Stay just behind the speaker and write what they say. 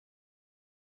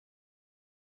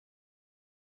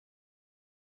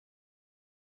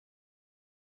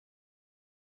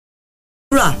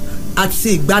rà àti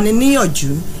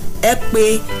ìgbaniníyànjú ẹ pè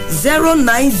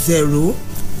 090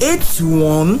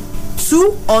 81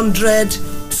 200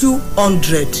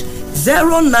 200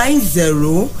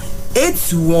 090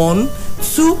 81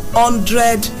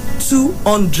 200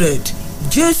 200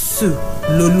 Jésù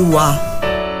lolúwa.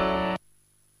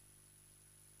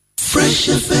 Fresh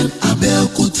FM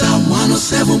Abẹ́òkúta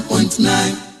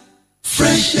 107.9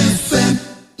 Fresh FM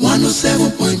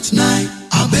 107.9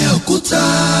 Abẹ́òkúta.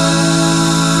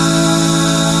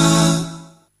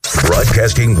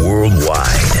 Broadcasting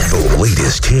worldwide, the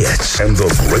latest hits and the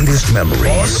greatest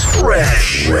memories.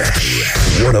 Fresh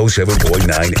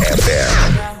 107.9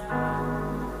 FM.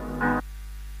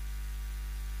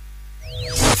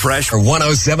 Fresh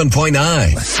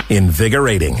 107.9.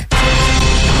 Invigorating.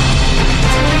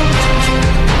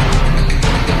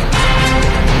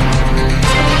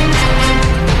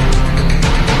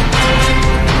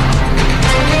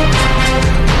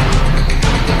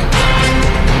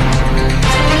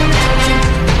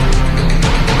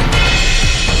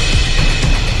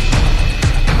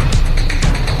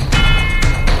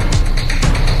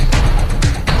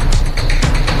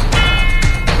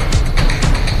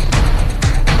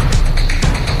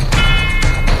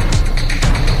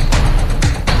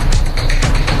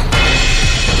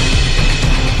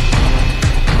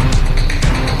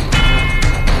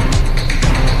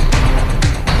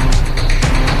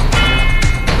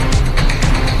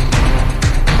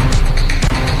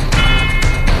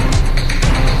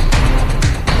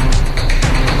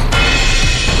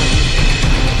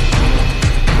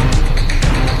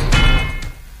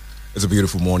 It's a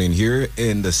beautiful morning here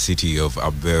in the city of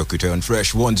Abeokuta on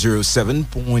Fresh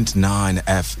 107.9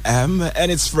 FM,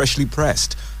 and it's freshly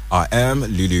pressed. I am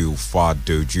Lulu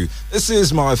Fadoju. This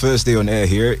is my first day on air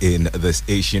here in this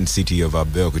ancient city of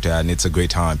Abeokuta, and it's a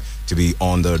great time to be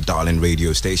on the darling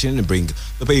radio station and bring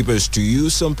the papers to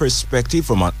you, some perspective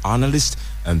from an analyst,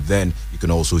 and then you can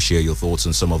also share your thoughts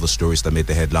on some of the stories that made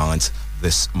the headlines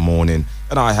this morning.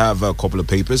 And I have a couple of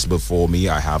papers before me.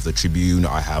 I have the Tribune,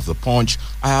 I have the Punch,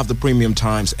 I have the Premium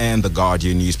Times, and the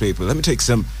Guardian newspaper. Let me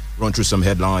run through some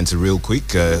headlines real quick.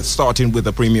 Starting with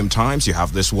the Premium Times, you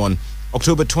have this one.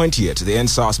 October 20th, the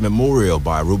NSAS Memorial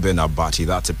by Ruben Abati.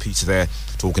 That's a piece there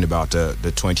talking about the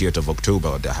 20th of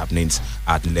October, the happenings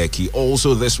at Lekki.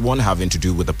 Also, this one having to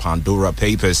do with the Pandora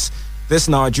Papers. This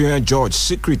Nigerian judge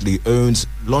secretly owns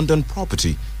London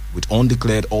property with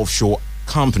undeclared offshore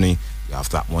company. You have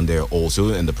that one there also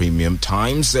in the Premium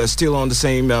Times. Still on the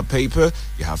same paper,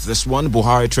 you have this one.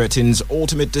 Buhari threatens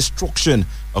ultimate destruction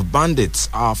of bandits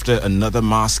after another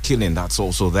mass killing. That's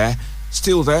also there.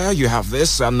 Still there, you have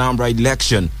this Anambra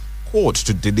election. Court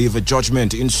to deliver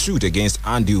judgment in suit against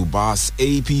Andy Uba's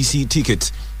APC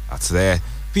ticket. That's there.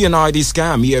 PNID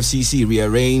scam. EFCC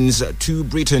rearranges 2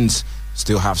 Britons.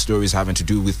 Still have stories having to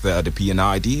do with the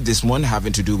PNID. This one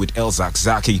having to do with El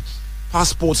Zakzaki.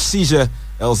 Passport seizure.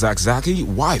 El Zakzaki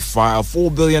wife file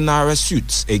 4 billion naira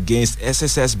suits against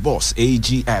SSS boss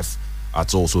AGF.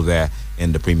 That's also there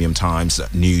in the Premium Times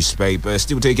newspaper.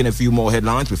 Still taking a few more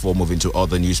headlines before moving to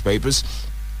other newspapers.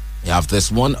 You have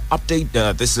this one update.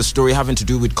 This is a story having to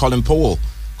do with Colin Powell.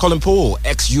 Colin Powell,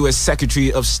 ex-US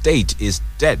Secretary of State, is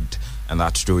dead. And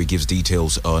that story gives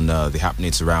details on the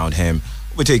happenings around him.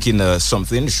 We're taking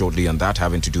something shortly on that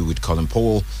having to do with Colin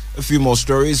Powell. A few more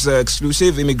stories.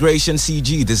 Exclusive immigration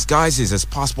CG disguises as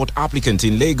passport applicant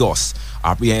in Lagos.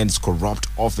 Apprehends corrupt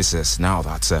officers. Now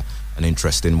that's an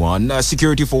interesting one.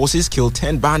 Security forces killed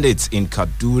 10 bandits in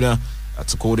Kaduna.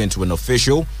 That's according to an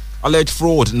official. Alleged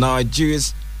fraud.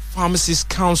 Nigeria's Pharmacists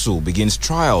Council begins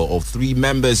trial of 3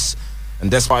 members. And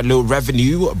despite low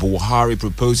revenue, Buhari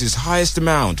proposes highest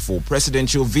amount for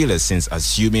presidential villas since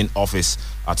assuming office.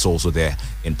 That's also there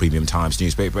in Premium Times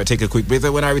newspaper. I take a quick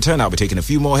breather. When I return, I'll be taking a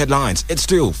few more headlines. It's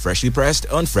still freshly pressed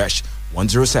on Fresh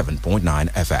 107.9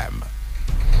 FM.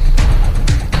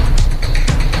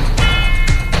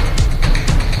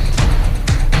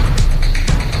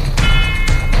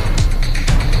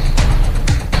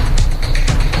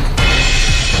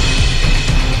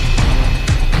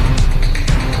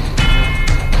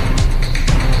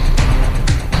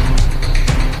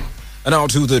 And now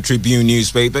to the Tribune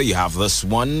newspaper. You have this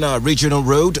one. Regional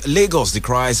Road, Lagos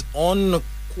decries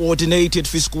uncoordinated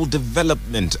fiscal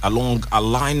development along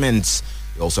alignments.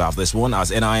 You also have this one.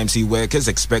 As NIMC workers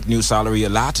expect new salary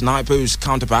alert, NIPO's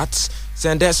counterparts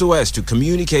send SOS to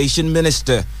Communication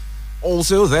Minister.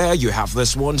 Also there, you have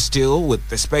this one still with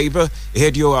this paper.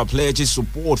 Hedioa pledges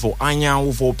support for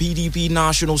Anyanwu for PDP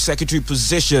National Secretary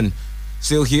position.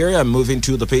 Still here, and moving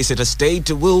to the Payseta State,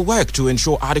 will work to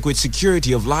ensure adequate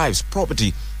security of lives,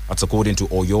 property. That's according to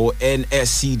Oyo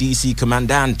NSCDC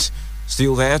Commandant.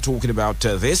 Still there talking about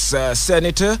this.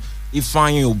 Senator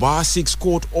Ifeanyi Ubah seeks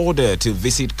court order to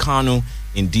visit Kanu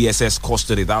in DSS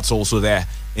custody. That's also there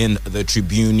in the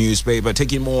Tribune newspaper.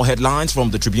 Taking more headlines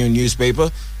from the Tribune newspaper.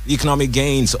 The economic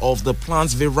gains of the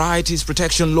Plant Varieties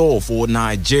Protection Law for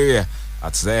Nigeria.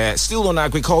 That's there. Still on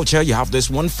agriculture, you have this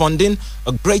one: funding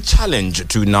a great challenge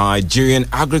to Nigerian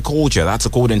agriculture. That's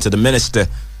according to the minister.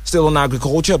 Still on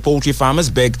agriculture, poultry farmers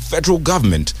beg federal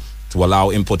government to allow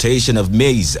importation of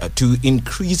maize to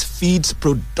increase feeds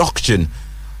production.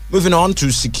 Moving on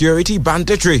to security,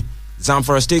 banditry.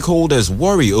 Zamfara stakeholders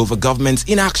worry over government's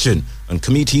inaction on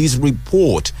committee's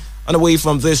report. And away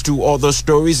from this to other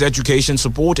stories: education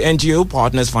support, NGO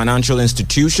partners financial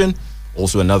institution.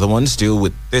 Also another one, still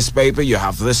with this paper, you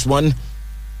have this one: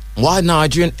 why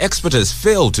Nigerian exporters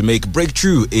fail to make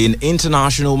breakthrough in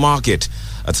international market.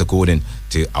 That's according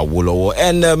to Awolowo.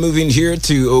 And moving here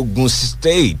to Ogun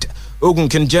State. Ogun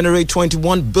can generate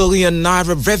 21 billion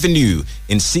naira revenue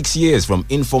in 6 years from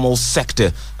informal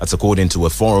sector. That's according to a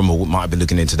forum. We might be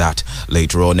looking into that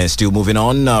later on. And still moving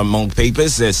on among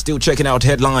papers, still checking out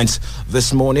headlines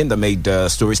this morning that made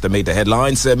stories that made the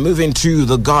headlines. Moving to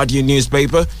the Guardian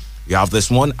newspaper, you have this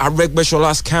one: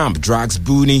 Aregbeshola's camp drags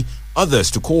Buni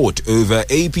others to court over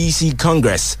APC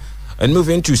Congress. And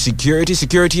moving to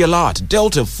security alert: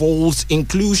 Delta falls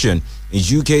inclusion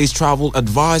in UK's travel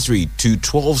advisory to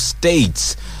 12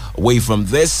 states. Away from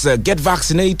this, get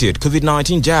vaccinated,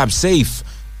 COVID-19 jab safe.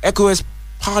 ECOWAS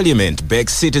Parliament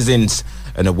begs citizens.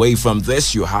 And away from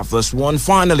this, you have this one: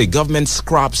 finally, government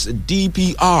scraps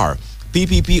DPR,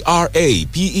 PPPRA,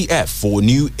 PEF for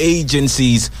new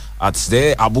agencies. That's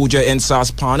there. Abuja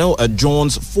NSAS panel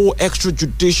adjourns 4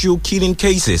 extrajudicial killing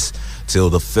cases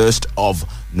till the 1st of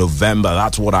November.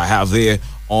 That's what I have there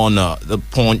on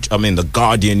the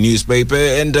Guardian newspaper.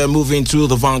 And moving to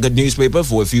the Vanguard newspaper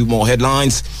for a few more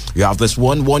headlines. You have this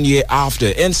one: 1 year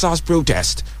after NSAS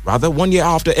protest.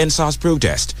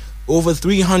 Over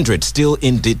 300 still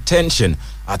in detention.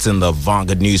 That's in the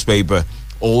Vanguard newspaper.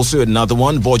 Also another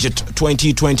one: budget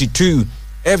 2022.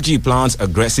 FG plans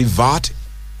aggressive VAT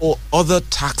or other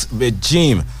tax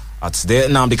regime. That's there.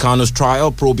 Nnamdi Kanu's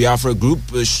trial. Pro-Biafra group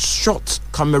shot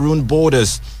Cameroon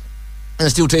borders. And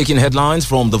still taking headlines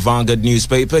from the Vanguard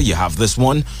newspaper, you have this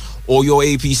one: Oyo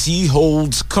APC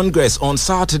holds Congress on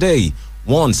Saturday,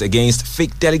 once against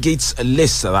fake delegates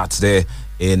list. That's there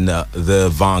in the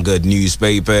Vanguard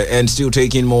newspaper. And still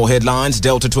taking more headlines: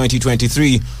 Delta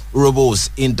 2023, Urobos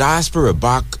in diaspora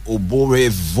back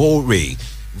Oborevore.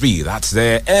 That's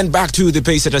there. And back to the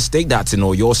Payseta State, that's in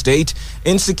Oyo State.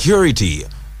 Insecurity.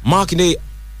 Makinde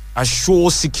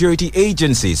assures security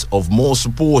agencies of more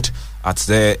support. That's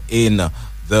there in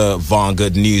the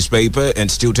Vanguard newspaper.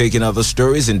 And still taking other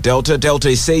stories in Delta. Delta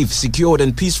is safe, secured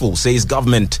and peaceful, says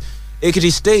government.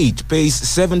 Ekiti State pays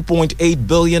 7.8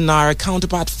 billion naira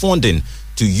counterpart funding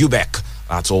to UBEC.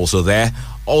 That's also there.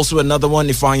 Also another one: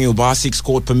 Ifeanyi Ubah seeks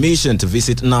court permission to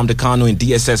visit Nnamdi Kanu in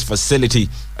DSS facility.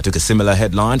 I took a similar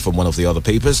headline from one of the other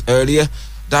papers earlier.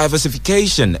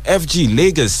 Diversification. FG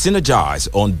Lagos synergize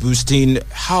on boosting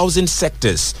housing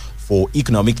sectors for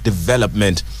economic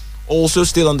development. Also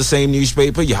still on the same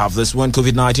newspaper, you have this one: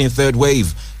 COVID-19 third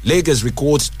wave. Lagos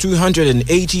records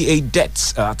 288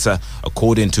 deaths. That's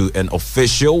according to an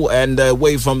official. And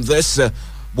away from this,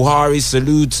 Buhari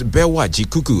salutes Bewaji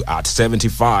Kuku at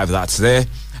 75. That's there.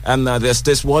 And there's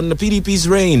this one: the PDP's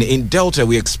reign in Delta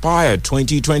we expired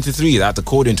 2023. That's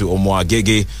according to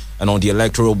Omoagege. And on the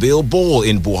electoral bill, ball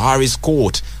in Buhari's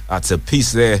court. That's a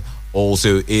piece there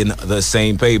also in the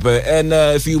same paper. And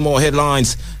a few more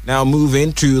headlines. Now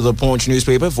moving to the Punch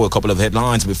newspaper for a couple of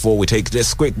headlines before we take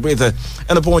this quick breather.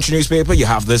 In the Punch newspaper, you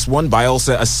have this one: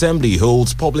 Bielsa Assembly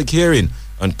holds public hearing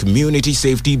on community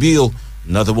safety bill.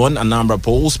 Another one: Anambra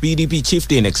polls, PDP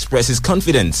chieftain expresses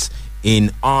confidence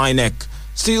in INEC.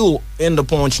 Still in the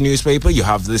Punch newspaper, you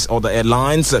have this other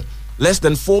headlines: less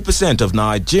than 4% of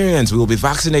Nigerians will be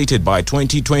vaccinated by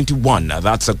 2021. Now,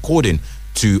 that's according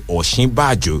to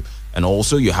Oshimbajo. And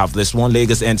also you have this one: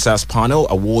 Lagos NSAS panel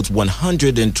awards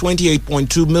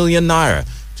 128.2 million naira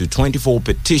to 24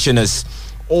 petitioners.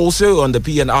 Also on the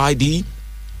PNID,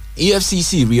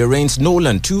 EFCC rearraigns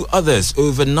Nolan, 2 others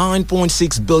over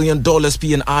 $9.6 billion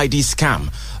PNID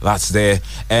scam. That's there.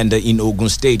 And in Ogun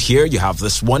State here, you have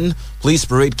this one: police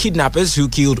parade kidnappers who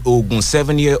killed Ogun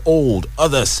 7-year-old.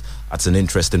 Others. That's an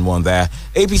interesting one there.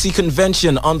 APC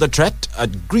convention under threat.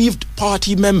 Aggrieved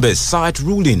party members cite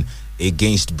ruling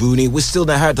against Buni. We still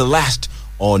not heard the last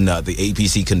on the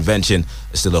APC convention.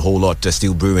 Still a whole lot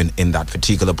still brewing in that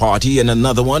particular party. And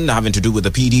another one having to do with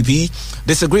the PDP.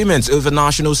 Disagreements over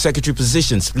national secretary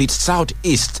position split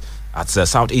Southeast. That's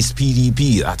Southeast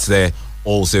PDP. That's there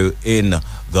also in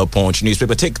the Punch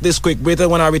newspaper. Take this quick breather.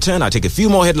 When I return, I take a few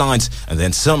more headlines and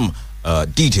then some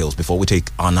details before we take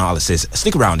analysis.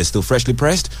 Stick around. It's still freshly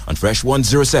pressed on Fresh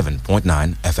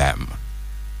 107.9 FM.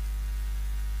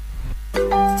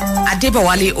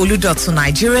 Adebowale Oludotun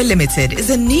Nigeria Limited is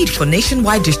in need for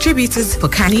nationwide distributors for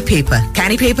Canny Paper.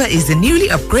 Canny Paper is the newly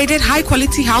upgraded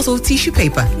high-quality household tissue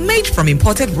paper made from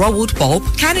imported raw wood pulp.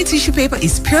 Canny tissue paper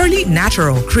is purely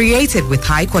natural, created with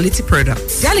high-quality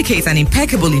products. Delicate and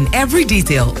impeccable in every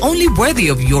detail, only worthy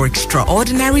of your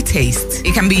extraordinary taste.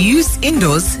 It can be used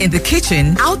indoors, in the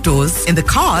kitchen, outdoors, in the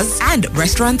cars, and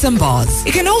restaurants and bars.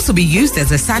 It can also be used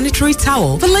as a sanitary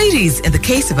towel for ladies in the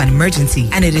case of an emergency,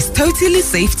 and it is totally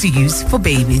safe to use for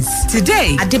babies.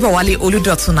 Today, Adebowale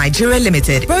Oludotun Nigeria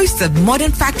Limited boasts of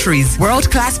modern factories,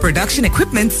 world-class production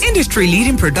equipment,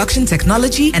 industry-leading production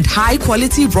technology, and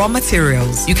high-quality raw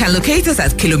materials. You can locate us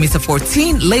at Kilometer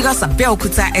 14, Lagos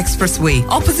Abeokuta Expressway,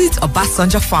 opposite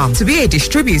Obasanjo Farm. To be a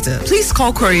distributor, please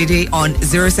call Korede on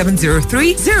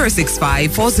 0703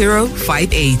 065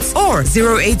 4058 or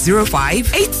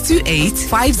 0805 828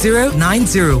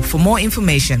 5090 for more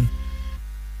information.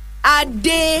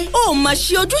 Adé ó mà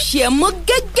ṣe ojúṣe ẹ mọ́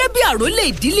gẹ́gẹ́ bí àrólé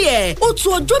ìdílé ẹ̀. Ó tu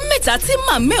ọjọ́ mẹ́ta tí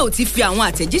màmá ò ti fi àwọn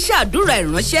àtẹ̀jíṣẹ́ àdúrà ẹ̀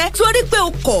ránṣẹ́ torí pé ó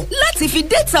kọ̀ láti fi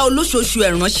dẹ́ta olóṣooṣù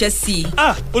ẹ̀ ránṣẹ́ sí i.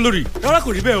 Olórí rárá kò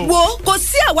rí bẹ́ẹ̀ o. Wo kò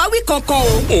sí àwáwí kankan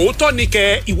o. Òótọ́ ni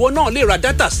kẹ́ ìwọ náà lè ra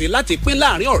dátà sí láti pín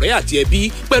láàrin ọ̀rẹ́ àti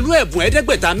ẹbí pẹ̀lú ẹ̀bùn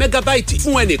 500 mẹ́gábáìtì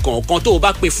fún ẹnìkọ̀ọ̀kan tó o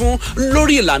bá pè fún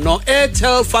lórí ìlànà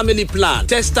Airtel Family Plan.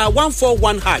 Testa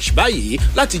 141# báyìí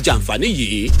láti jàǹfààní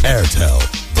yìí. Airtel,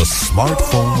 the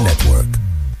smartphone network.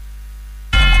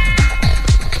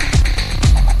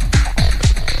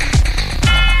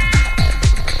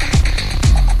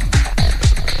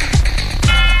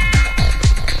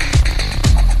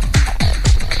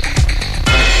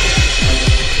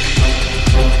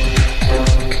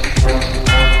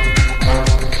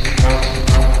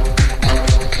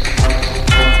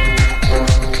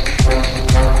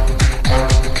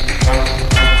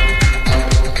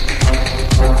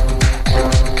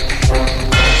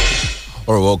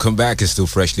 Welcome back. It's still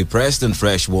freshly pressed and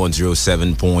Fresh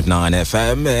 107.9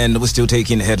 FM, and we're still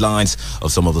taking headlines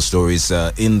of some of the stories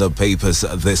in the papers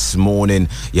this morning.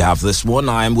 You have this one,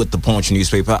 I am with the Punch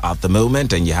newspaper at the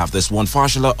moment, and you have this one,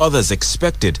 Fashola others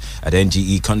expected at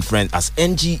NGE conference as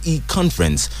NGE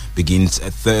conference begins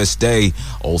Thursday.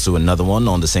 Also another one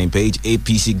on the same page,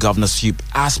 APC governorship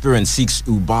aspirant seeks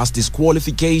Uba's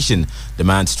disqualification,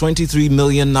 demands 23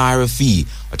 million naira fee.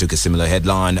 I took a similar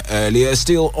headline earlier,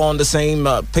 still on the same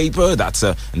paper. That's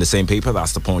in the same paper.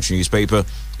 That's the Punch newspaper.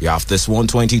 You have this one,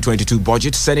 2022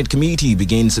 budget. Senate committee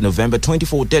begins November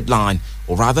 24th deadline,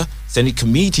 or rather, Senate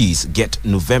committees get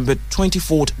November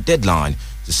 24th deadline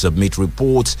to submit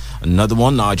reports. Another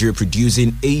one, Nigeria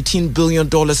producing $18 billion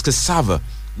cassava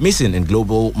missing in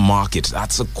global market.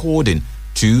 That's according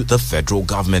to the federal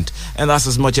government. And that's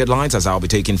as much headlines as I'll be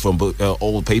taking from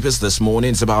all papers this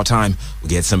morning. It's about time we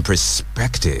get some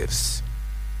perspectives.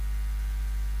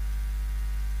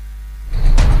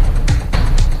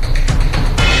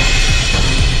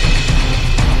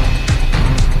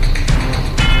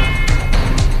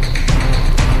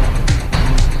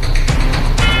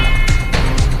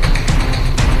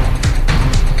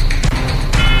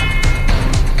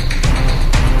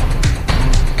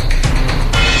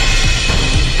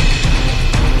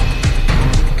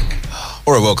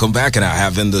 All right, welcome back, and I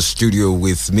have in the studio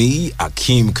with me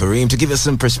Akeem Karim to give us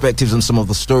some perspectives on some of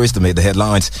the stories that made the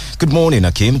headlines. Good morning,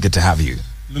 Akeem. Good to have you.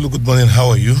 Lulu, good morning. How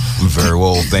are you? Very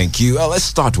well, thank you. Let's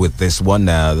start with this one.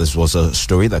 This was a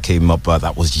story that came up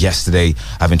that was yesterday,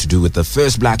 having to do with the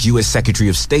first black U.S. Secretary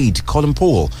of State, Colin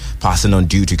Powell, passing on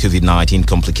due to COVID-19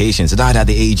 complications. He died at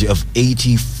the age of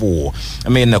 84. I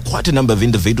mean, quite a number of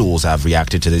individuals have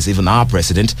reacted to this. Even our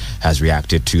president has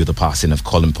reacted to the passing of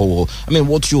Colin Powell. I mean,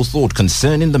 what's your thought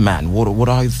concerning the man? What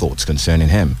are your thoughts concerning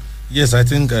him? Yes, I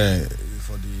think for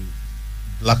the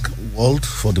black world,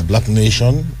 for the black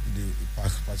nation,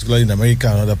 particularly in America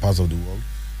and other parts of the world,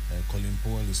 Colin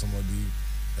Powell is somebody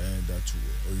that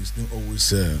his name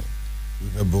always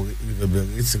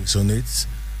reverberates, resonates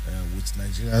with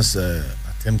Nigeria's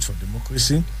attempt for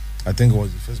democracy. I think he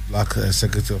was the first black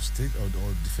Secretary of State, or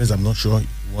the first, I'm not sure,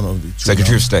 one of the two.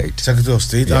 Secretary of State. Secretary of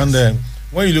State. Yes. And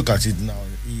when you look at it now,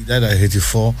 he died at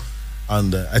 84,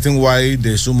 and I think why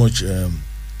there's so much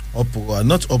uproar,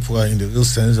 not uproar in the real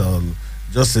sense, or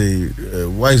just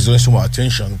why is there so much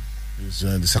attention, is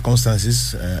the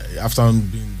circumstances. After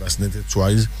being vaccinated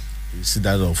twice, you see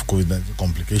that of COVID-19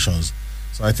 complications.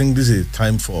 So I think this is a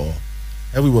time for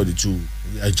everybody to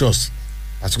adjust,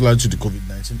 particularly to the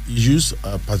COVID-19 issues,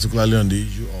 particularly on the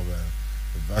issue of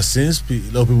vaccines. A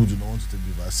lot of people do not want to take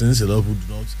the vaccines. A lot of people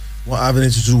do not want to have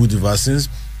anything to do with the vaccines.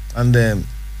 And in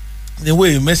a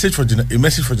way, a message for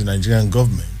the Nigerian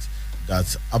government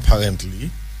that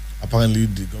apparently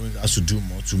the government has to do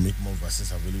more to make more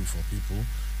vaccines available for people.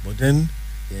 But then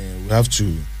we have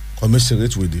to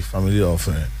commiserate with the family of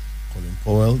Colin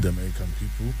Powell, the American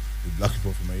people, the black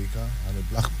people of America, and the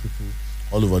black people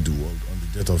all over the world on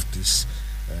the death of this,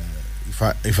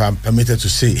 if I'm permitted to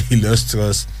say,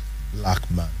 illustrious black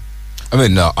man. I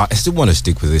mean, I still want to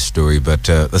stick with this story, but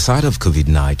the side of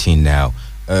COVID-19 now,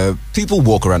 people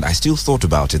walk around. I still thought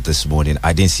about it this morning.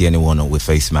 I didn't see anyone with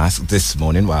face masks this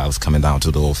morning while I was coming down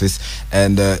to the office,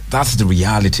 and that's the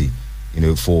reality.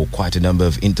 For quite a number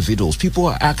of individuals, people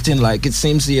are acting like it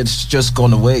seems it's just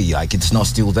gone away, like it's not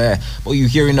still there. But you're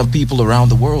hearing of people around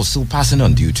the world still passing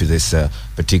on due to this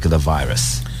particular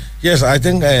virus. Yes, I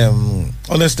think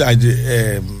honestly,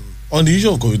 on the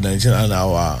issue of COVID-19 and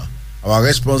our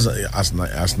response as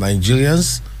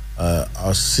Nigerians,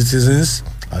 as citizens,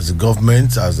 as a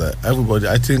government, as everybody,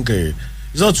 I think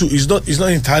it's not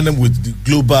in tandem with the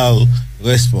global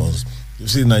response. You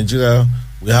see, in Nigeria,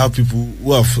 we have people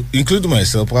who have, including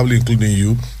myself, probably including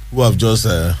you, who have just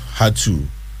had to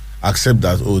accept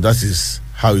that, that is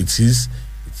how it is.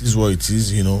 It is what it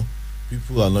is,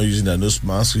 People are not using their nose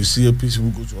masks. You see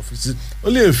people go to offices.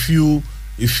 Only a few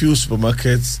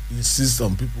supermarkets insist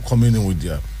on people coming in with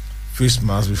their face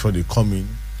masks before they come in.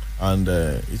 And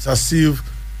it's as if,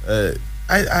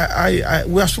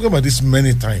 we have spoken about this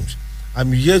many times.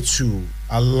 I'm yet to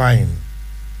align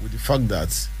with the fact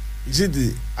that is it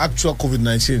the actual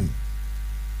COVID-19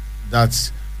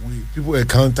 that people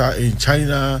encounter in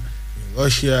China, in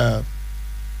Russia,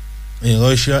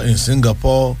 in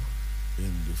Singapore,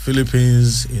 in the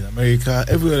Philippines, in America,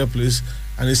 every other place,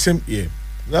 and the same here.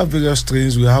 We have various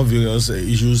strains, we have various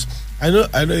issues. I know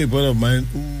a brother of mine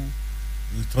who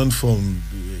returned from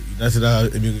the United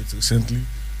Arab Emirates recently,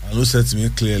 and who said to me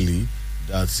clearly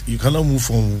that you cannot move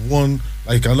from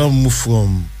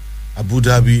Abu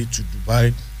Dhabi to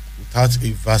Dubai without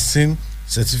a vaccine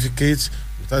certificate,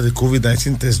 without a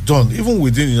COVID-19 test done, even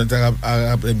within the United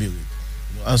Arab Emirates.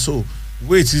 And so, the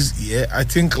way it is here, I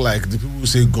think like the people who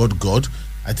say God,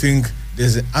 I think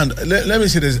there's let me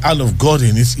say there's an hand of God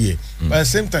in it here. But at the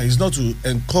same time, it's not to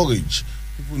encourage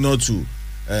people not to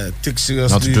take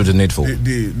seriously, not to do the needful,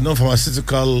 the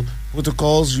non-pharmaceutical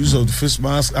protocols, use of the face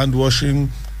mask, hand washing,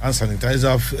 hand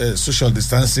sanitizer, social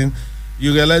distancing.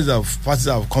 You realize that parties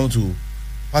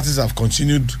have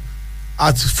continued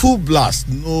at full blast,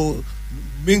 no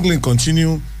mingling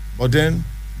continue, but then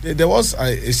there was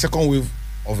a second wave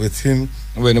of a thing.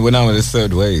 We're now in the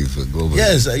third wave globally.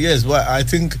 Yes, but I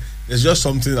think there's just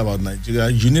something about Nigeria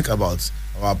unique about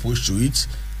our approach to it.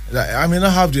 I may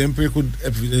not have the empirical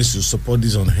evidence to support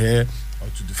this on here or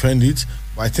to defend it,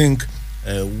 but I think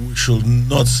we should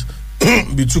not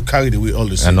be too carried away all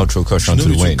the time. And not throw caution to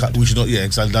the wind. We should not,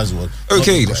 exactly, that's what.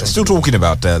 Okay, still talking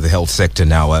about the health sector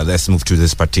now. Let's move to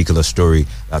this particular story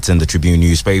that's in the Tribune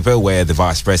newspaper, where the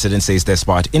Vice President says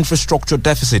despite infrastructure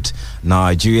deficit,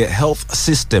 Nigeria health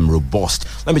system robust.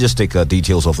 Let me just take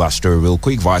details of that story real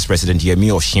quick. Vice President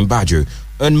Yemi Osinbajo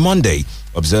on Monday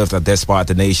observed that despite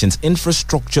the nation's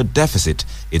infrastructure deficit,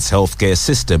 its healthcare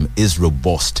system is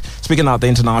robust. Speaking at the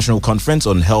International Conference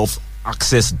on Health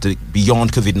Access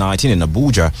Beyond COVID-19 in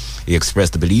Abuja, he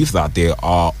expressed the belief that there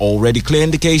are already clear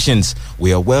indications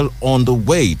we are well on the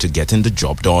way to getting the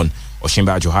job done.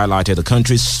 Osinbajo highlighted the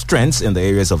country's strengths in the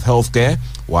areas of healthcare,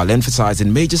 while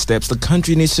emphasizing major steps the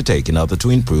country needs to take in order to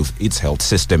improve its health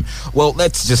system. Well,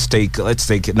 let's take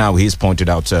it now. He's pointed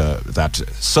out that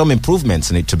some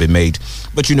improvements need to be made,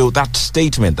 but that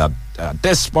statement that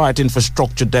despite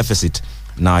infrastructure deficit,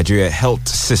 Nigeria health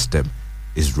system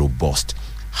is robust.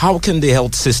 How can the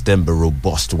health system be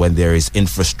robust when there is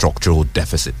infrastructural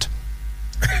deficit?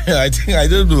 I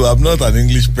don't know. I'm not an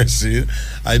English person.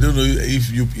 I don't know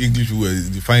if English will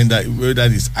define that, whether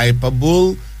that is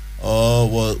hyperbole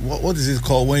or what is it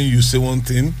called when you say one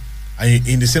thing and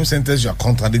in the same sentence you are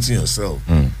contradicting yourself.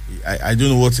 I don't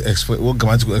know what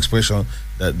grammatical expression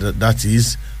that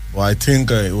is, but I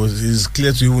think it's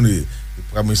clear to even the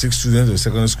primary 6 students or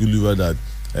secondary school leaver that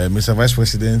Mr. Vice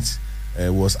President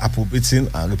was appropriating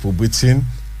and reprobating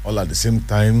all at the same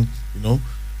time.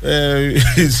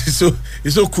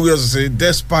 It's so curious to say,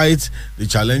 despite the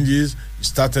challenges, you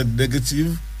started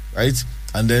negative, right,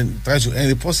 and then try to end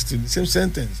it positive in the same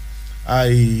sentence.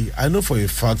 I know for a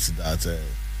fact that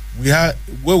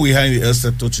where we are in the health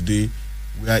sector today,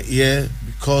 we are here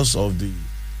because of the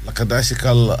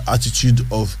lackadaisical attitude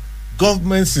of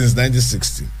government since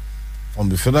 1960. From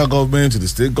the federal government to the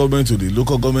state government to the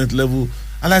local government level,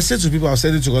 And I said to people, I've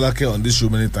said it to Rolake on this show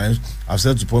many times, I've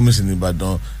said to Promise in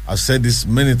Ibadan, I've said this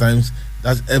many times,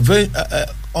 that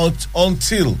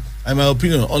until, in my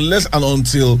opinion, unless and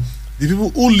until the people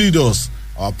who lead us,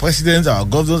 our presidents, our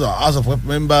governors, our House of Rep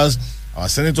members, our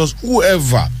senators,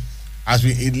 whoever has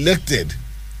been elected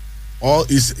or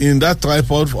is in that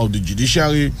tripod of the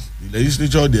judiciary, the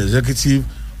legislature, the executive,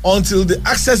 until they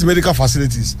access medical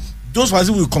facilities, those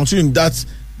facilities will continue in that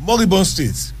moribund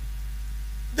state.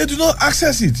 They do not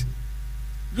access it.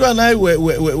 You and I were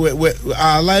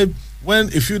are alive when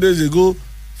a few days ago,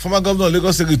 former governor of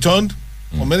Lagos returned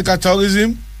for medical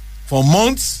tourism for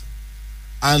months,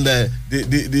 and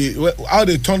how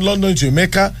they turned London into a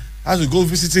Mecca, as we go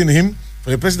visiting him.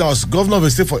 For a person that was governor of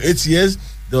a state for 8 years,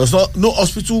 there was no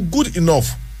hospital good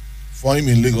enough for him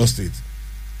in Lagos State.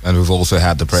 And we've also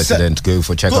had the president go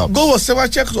for checkups. Go for several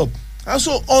checkups. And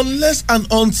so, unless and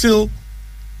until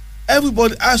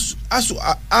everybody has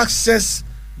to access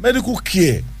medical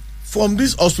care from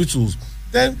these hospitals,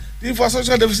 then the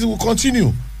infrastructure deficit will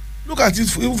continue. Look at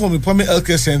it even from the primary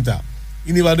healthcare center.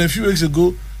 In Ibadan a few weeks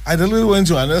ago, I deliberately went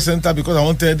to another center because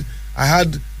I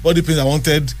had body pain, I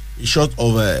wanted a shot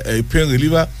of a pain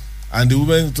reliever, and the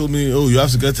woman told me, oh, you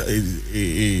have to get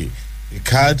a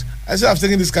card. I said, I've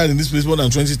taken this card in this place more than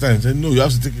 20 times. Said, no, you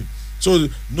have to take it. So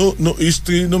no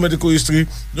history, no medical history,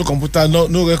 no computer,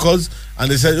 no records.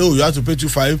 And they said, oh, you have to pay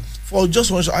 $2,500 for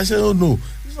just one shot. I said, oh no,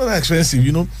 it's not that expensive,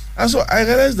 you know. And so I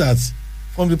realized that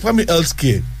from the primary health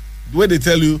care, the way they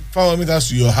tell you 500 meters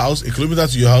to your house, 1 kilometer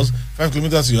to your house, 5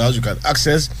 kilometers to your house, you can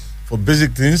access for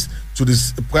basic things to the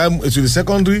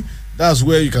secondary. That's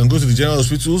where you can go to the general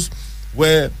hospitals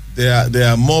where there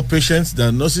are more patients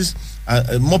than nurses,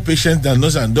 more patients than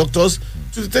nurses and doctors,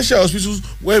 to the tertiary hospitals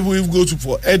where we go to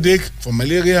for headache, for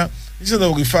malaria, instead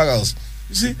of referrals.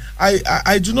 You see,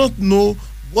 I do not know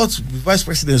what the vice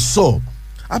president saw.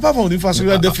 Apart from the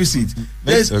infrastructure deficit,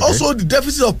 there is also the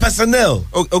deficit of personnel.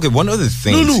 Okay, one of the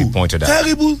things he pointed out.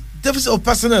 Terrible deficit of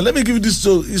personnel. Let me give you this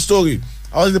story.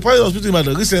 I was in the private hospital in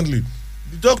Ibadan recently.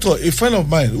 The doctor, a friend of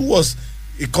mine, who was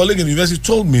a colleague in the university,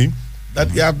 told me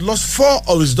that he had lost 4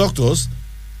 of his doctors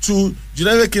to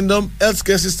United Kingdom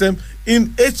healthcare system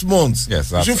in 8 months.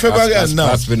 Yes, between February and now.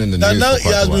 That's been in the news. Now for he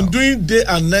has been doing day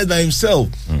and night by himself.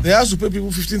 They have to pay people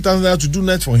 $15,000 to do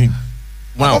night for him.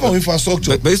 Wow.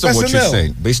 Infrastructure. Based on what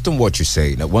you're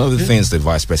saying, one of the things the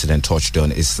vice president touched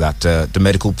on is that the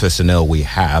medical personnel we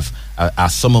have are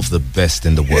some of the best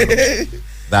in the world.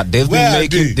 That they've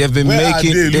been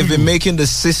making the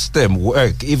system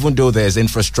work, even though there's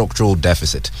infrastructural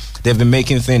deficit. They've been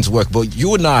making things work. But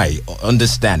you and I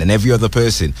understand, and every other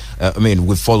person,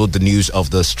 we've followed the news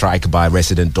of the strike by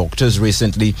resident doctors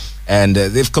recently, and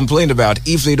they've complained about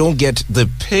if they don't get the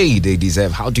pay they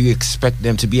deserve, how do you expect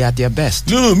them to be at their best?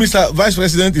 No, Mr. Vice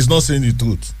President is not saying the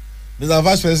truth. Mr.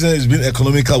 Vice President is being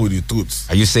economical with the truth.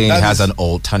 Are you saying it has an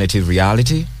alternative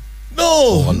reality?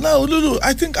 No.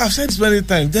 I think I've said this many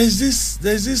times. There's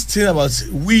this thing about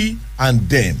we and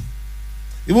them.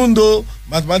 Even though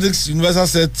mathematics universal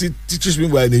set teaches me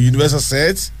by the universal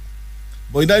set,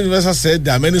 but in that universal set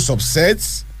there are many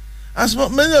subsets,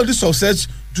 and many of these subsets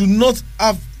do not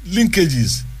have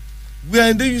linkages. We are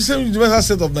in the same universal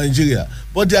set of Nigeria,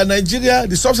 but their Nigeria,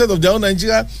 the subset of their own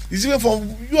Nigeria, is even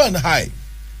from you and I.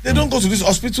 They don't go to these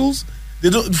hospitals. They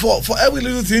don't for every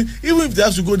little thing. Even if they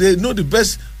have to go, they know the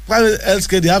best private health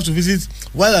care they have to visit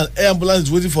while an air ambulance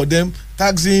is waiting for them,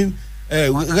 taxiing,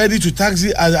 ready to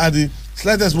taxi at the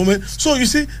slightest moment. So you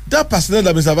see, that personnel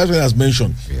that Mr. Vice President has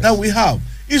mentioned, that we have,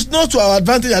 is not to our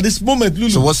advantage at this moment, Lulu.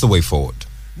 So what's the way forward?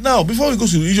 Now, before we go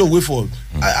to the usual way forward,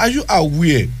 are you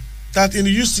aware that in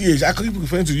the UCH, I keep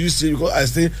referring to UCH because I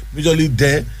stay majorly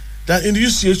there, that in the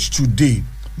UCH today,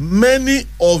 many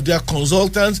of their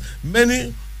consultants,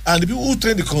 and the people who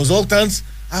train the consultants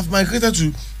have migrated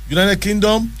to United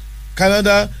Kingdom,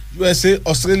 Canada, USA,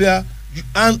 Australia,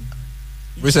 and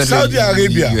recently, Saudi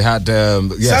Arabia. You had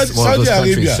one of those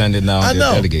countries sending now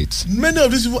their delegates. Many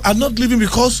of these people are not living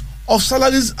because of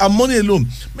salaries and money alone.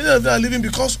 Many of them are living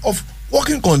because of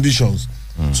working conditions.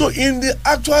 So in the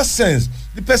actual sense,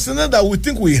 the personnel that we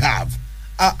think we have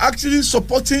are actually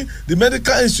supporting the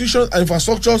medical institutions and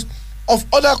infrastructures of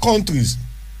other countries.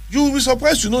 You will be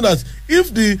surprised to know that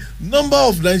if the number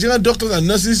of Nigerian doctors and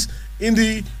nurses in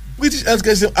the British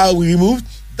healthcare system are removed,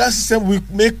 that system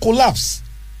may collapse.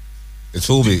 It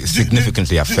will be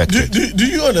significantly affected. Do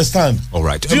you understand? All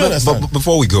right. Do you understand? But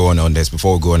before we go on this,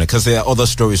 because there are other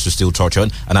stories to still touch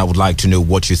on, and I would like to know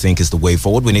what you think is the way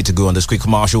forward. We need to go on this quick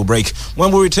commercial break.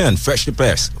 When we return, Freshly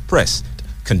Pressed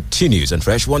continues on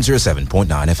Fresh 107.9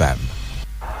 FM.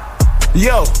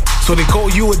 Yo, so they call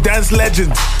you a dance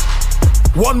legend.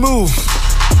 One move,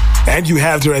 and you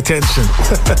have their attention.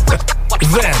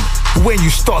 Then, when you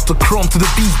start to crumb to the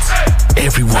beat,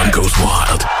 everyone goes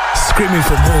wild, screaming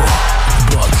for more.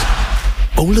 But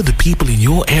only the people in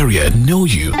your area know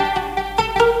you.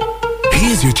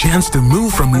 Here's your chance to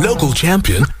move from local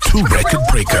champion to record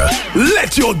breaker.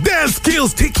 Let your dance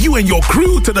skills take you and your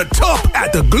crew to the top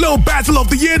at the Glow Battle of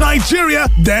the Year Nigeria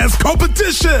Dance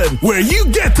Competition, where you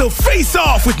get to face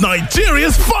off with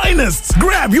Nigeria's finest.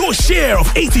 Grab your share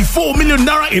of 84 million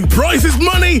naira in prizes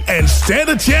money and stand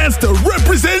a chance to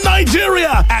represent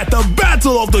Nigeria at the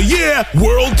Battle of the Year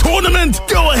World Tournament.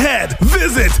 Go ahead,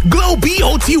 visit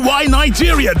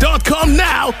glowbotynigeria.com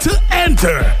now to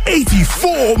enter.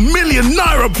 84 million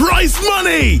naira prize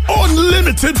money,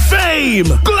 unlimited fame.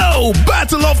 Glow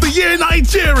Battle of the Year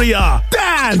Nigeria.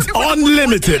 Dance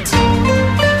Unlimited.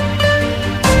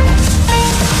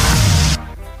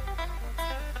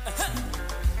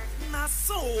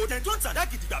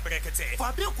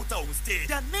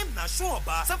 Their name na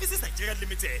Shoba Services Nigeria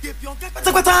Limited. They be on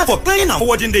for clearing and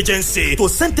forwarding agency to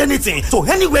send anything to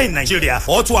anywhere in Nigeria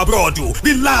or to abroad.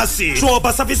 Relax,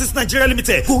 Shoba Services Nigeria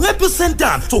Limited will help you send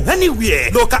them to anywhere.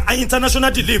 Local and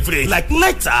international delivery like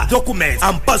letter, documents,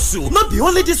 and parcel. Not be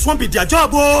only this one be their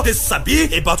job. They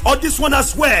sabi about all this one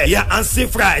as well. Yeah, and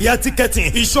safe ride, yeah,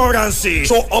 ticketing, insurance.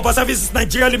 Shoba Services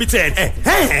Nigeria Limited.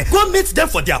 Go meet them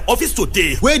for their office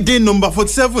today. Where day number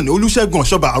 47 Olusegun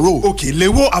Shoba Road. Okay,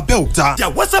 Lewo Abeokuta.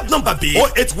 Their WhatsApp number be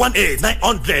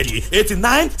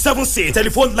 0818-900-8976.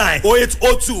 Telephone line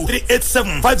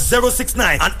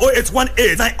 0802-387-5069 and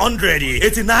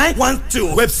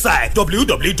 0818-900-8912. Website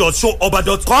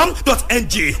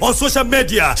www.showoba.com.ng. On social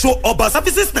media, Showoba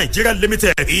Services Nigeria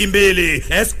Limited. Email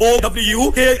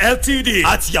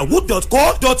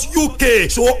sowkltd@yahoo.co.uk.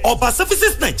 Showoba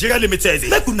Services Nigeria Limited.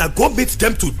 Let una go meet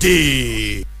them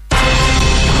today.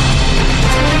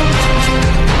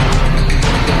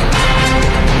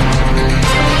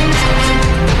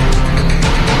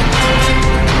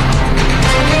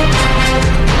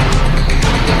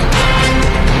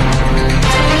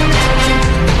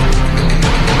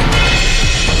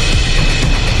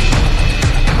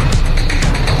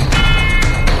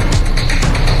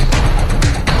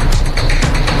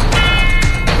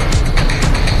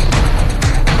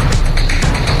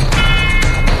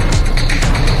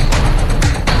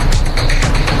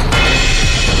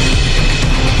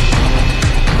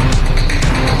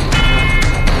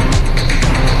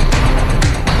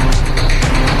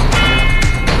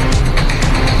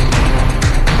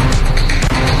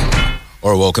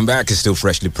 Welcome back. It's still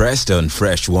freshly pressed on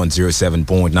Fresh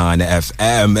 107.9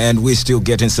 FM, and we're still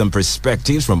getting some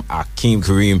perspectives from Akeem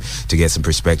Karim to get some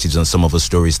perspectives on some of the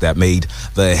stories that made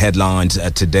the headlines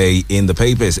today in the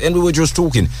papers. And we were just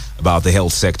talking about the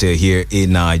health sector here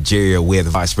in Nigeria, where the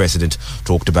Vice President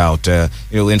talked about,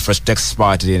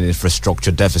 despite the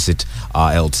infrastructure deficit,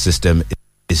 our health system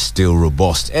is still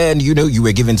robust. And you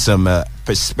were given some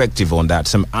perspective on that,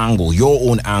 some angle, your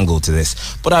own angle to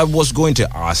this. But I was going to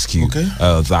ask you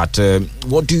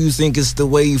what do you think is the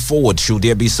way forward? Should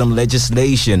there be some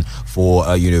legislation for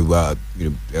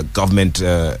government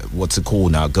what's it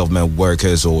called now, government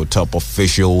workers or top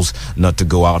officials not to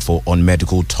go out for on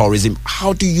medical tourism?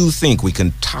 How do you think we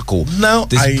can tackle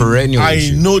this perennial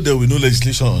issue? I know there will be no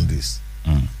legislation on this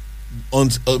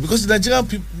because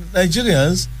the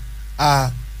Nigerians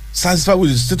are satisfied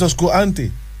with the status quo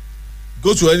ante.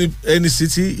 Go to any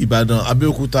city, Ibadan,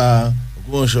 Abeokuta,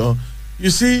 Ogbomoso, you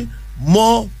see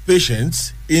more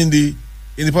patients in the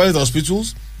private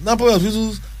hospitals. Now private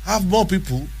hospitals have more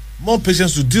people, more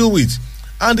patients to deal with.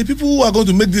 And the people who are going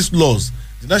to make these laws,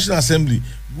 the National Assembly,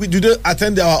 do they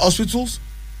attend our hospitals?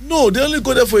 No, they only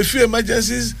go there for a few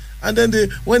emergencies, and then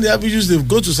when they have issues, they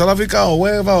go to South Africa or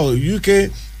wherever, or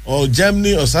UK or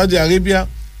Germany or Saudi Arabia.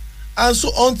 And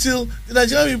so until the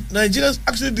Nigerians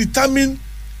actually determine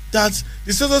that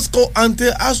the status quo ante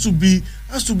has to be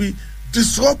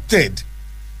disrupted,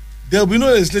 there will be no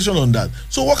legislation on that.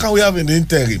 So what can we have in the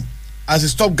interim as a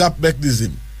stopgap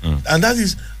mechanism? And that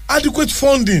is adequate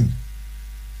funding.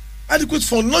 Adequate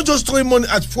funding, not just throwing money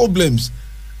at problems.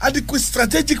 Adequate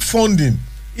strategic funding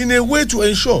in a way to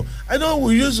ensure. I know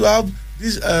we used to have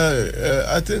this,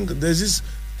 I think there's this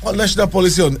national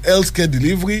policy on healthcare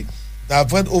delivery that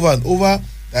I've read over and over,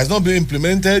 that has not been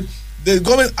implemented. The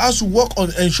government has to work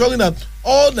on ensuring that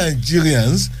all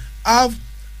Nigerians have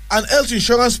an health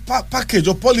insurance package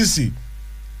or policy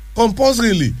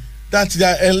compulsorily that they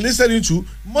are enlisted into.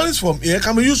 Monies from here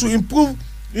can be used to improve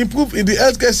in the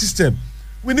healthcare system.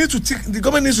 the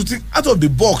government needs to think out of the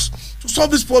box to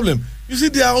solve this problem. You see,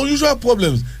 there are unusual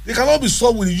problems. They cannot be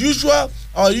solved with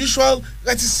our usual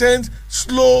reticent,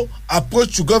 slow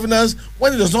approach to governance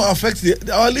when it does not affect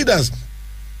our leaders.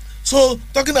 So,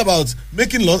 talking about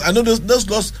making laws, I know those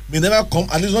laws may never come,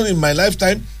 at least not in my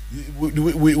lifetime, with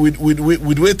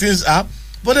the way things are.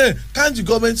 But then, can't the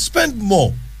government spend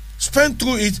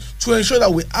through it to ensure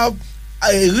that we have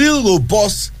a real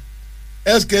robust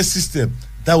healthcare system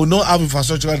that will not have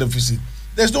infrastructural deficit?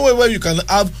 There's no way where you can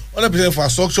have 100%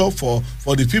 infrastructure for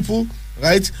the people,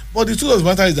 right? But the truth of the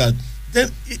matter is that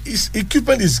then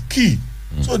equipment is key.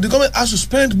 So the government has to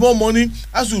spend more money,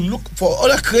 has to look for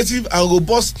other creative and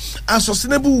robust and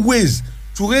sustainable ways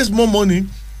to raise more money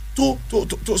to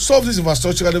solve this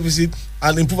infrastructural deficit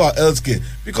and improve our healthcare.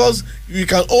 Because we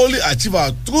can only achieve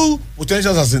our true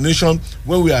potentials as a nation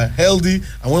when we are healthy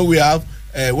and when we have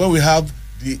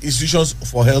the institutions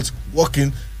for health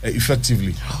working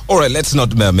effectively. All right, let's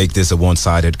not make this a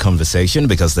one-sided conversation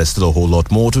because there's still a whole lot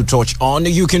more to touch on.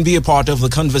 You can be a part of the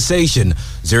conversation.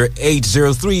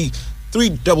 0803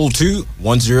 322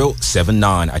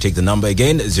 1079. I take the number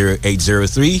again,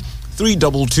 0803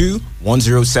 322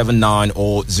 1079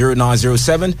 or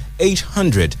 0907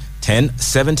 800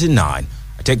 1079.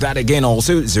 I take that again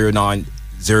also,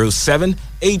 0907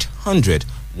 800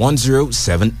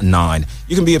 1079.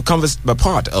 You can be a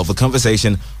part of a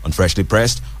conversation on Freshly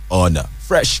Pressed on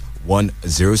Fresh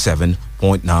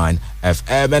 107.9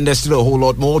 FM, and there's still a whole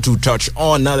lot more to touch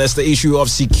on. Now, that's the issue of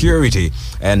security,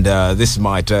 and this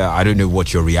might, I don't know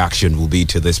what your reaction will be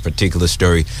to this particular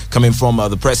story coming from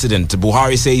the president.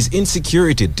 Buhari says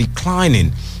insecurity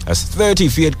declining as 30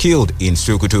 feared killed in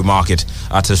Sokoto market.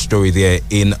 That's a story there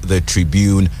in the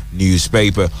Tribune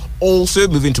newspaper. Also,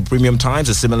 moving to Premium Times,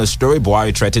 a similar story.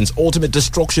 Buhari threatens ultimate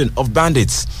destruction of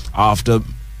bandits after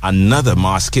another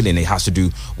mass killing. It has to do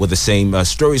with the same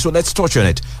story. So let's touch on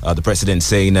it. The president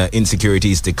saying insecurity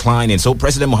is declining. So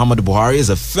President Muhammadu Buhari has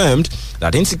affirmed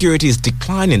that insecurity is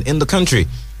declining in the country.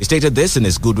 He stated this in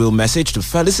his goodwill message to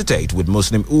felicitate with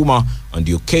Muslim Ummah on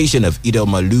the occasion of Eid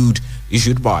al-Maulud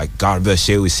issued by Garba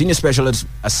Shehu, Senior Special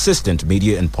Assistant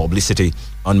Media and Publicity,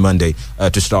 on Monday.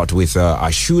 To start with,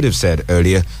 I should have said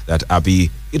earlier that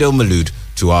Happy Eid al-Maulud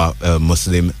to our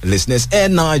Muslim listeners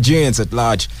and Nigerians at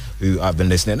large who have been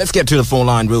listening. Let's get to the phone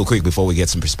line real quick before we get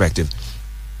some perspective.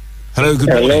 Hello, good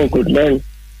morning. Hello, good morning.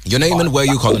 Your name and where are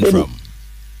you calling from?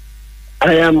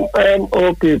 I am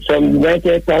okay from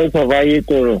United Towns of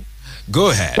Ayetoro. Go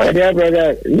ahead. My dear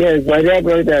brother, my dear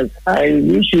brothers, I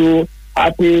wish you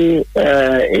happy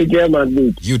Eid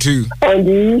al-Maulud. You too. On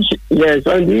the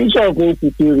issue of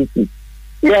insecurity,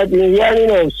 we have been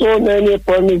hearing of so many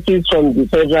promises from the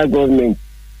federal government,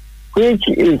 which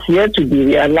is yet to be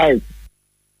realized.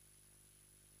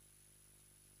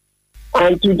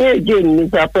 And today again,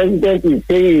 Mr. President is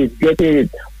saying he's getting it.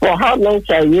 For how long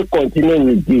shall we continue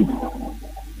with this?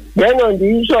 Then on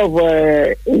the issue of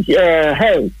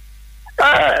health,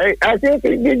 I think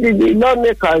the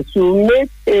lawmakers should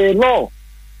make a law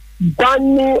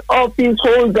banning office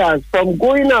holders from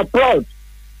going abroad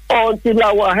until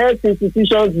our health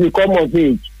institutions become of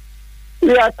age.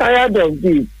 We are tired of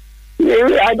this.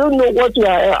 I don't know what we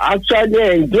are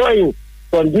actually enjoying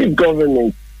from this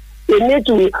government. They need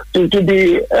to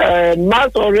be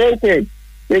mass-oriented.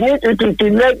 They need to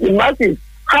let the masses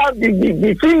have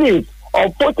the feelings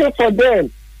of voting for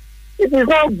them. It is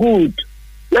not good.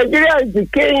 Nigeria is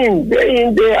decaying day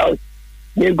in, day out.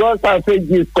 May God save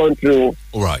this country.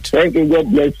 All right. Thank you. God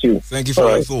bless you. Thank you for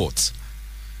your thoughts.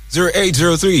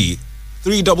 0803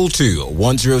 322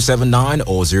 1079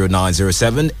 or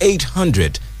 0907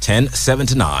 800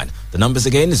 1079. The numbers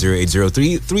again,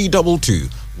 0803 322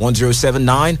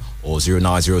 1079 or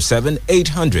 0907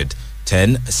 800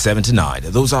 1079.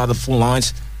 Those are the phone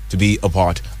lines to be a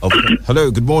part of. Hello,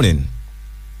 good morning.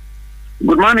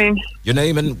 Good morning. Your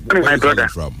name and where are you calling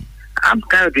from? I'm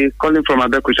Kayode, calling from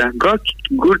Abeokuta.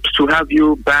 Good to have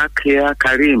you back here,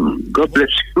 Karim. God bless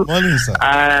you. Morning, sir.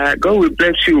 God will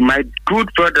bless you, my good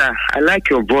brother. I like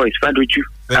your voice. Why don't you?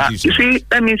 Thank you, sir. You see,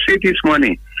 let me say this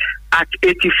morning. At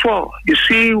 84, you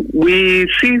see, we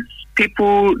see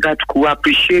people that could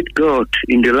appreciate God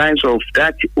in the lives of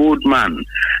that old man,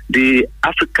 the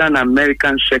African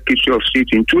American Secretary of State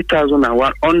in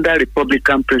 2001 under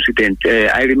Republican President.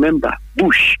 I remember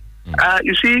Bush.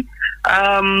 You see,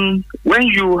 when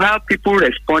you have people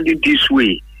responding this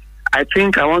way, I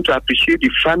think I want to appreciate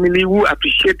the family who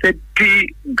appreciated the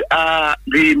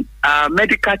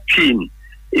medical team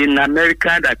in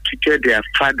America that treated their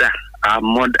father.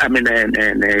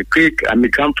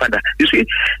 Grandfather. You see,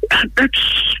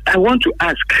 I want to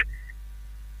ask,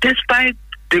 despite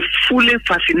the fully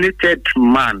vaccinated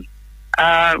man.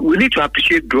 We need to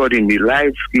appreciate God in his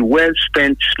life, the well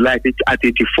spent life at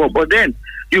 84. But then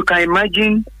you can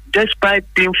imagine, despite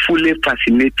being fully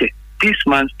vaccinated, this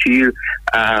man still,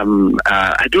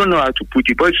 I don't know how to put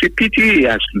it, but it's a pity he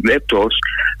has left us.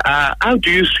 How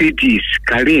do you see this,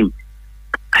 Karim?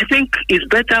 I think it's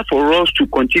better for us to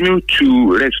continue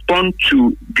to respond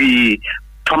to the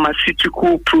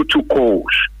pharmaceutical protocols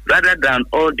rather than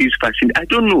all these vaccines. I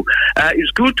don't know.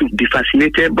 It's good to be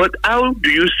vaccinated, but how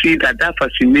do you see that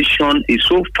vaccination is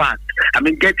so fast? I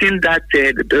mean, getting that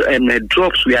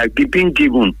drops we are being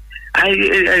given.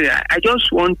 I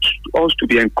just want us to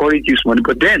be encouraged this morning,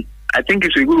 but then I think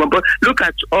it's a good one. But look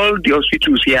at all the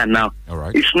hospitals here now. All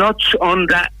right. It's not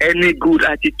under any good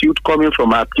attitude coming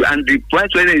from up. And the Vice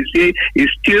President is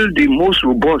still the most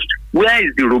robust. Where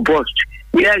is the robust?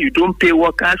 Where you don't pay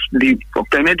workers, the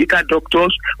medical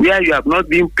doctors, where you have not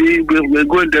been paid, we're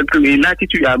going to in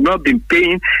attitude, you have not been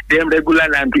paying them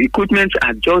regular, and the equipment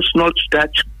are just not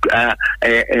that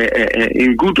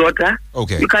in good order.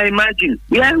 Okay. You can imagine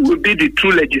where would be the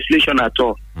true legislation at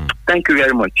all. Thank you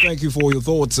very much. Thank you for your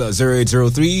thoughts.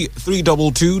 0803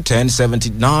 322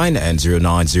 1079 and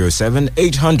 0907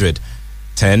 800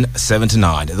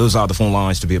 1079. Those are the phone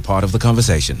lines to be a part of the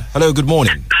conversation. Hello, good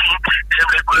morning.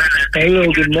 Hello,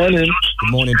 good morning.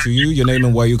 Good morning to you. Your name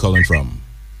and where you calling from?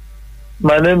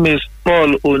 My name is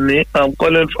Paul Oni. I'm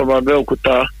calling from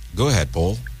Abeokuta. Go ahead,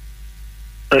 Paul.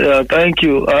 Thank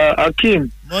you.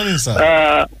 Akim. Morning,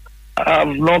 sir.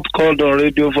 I've not called on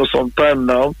radio for some time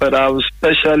now, but I'm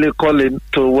specially calling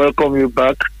to welcome you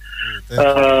back.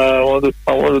 I want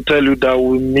to tell you that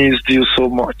we missed you so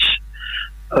much.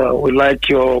 We like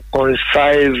your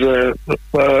concise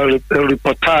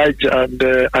reportage and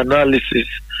analysis.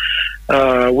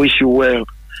 Wish you well.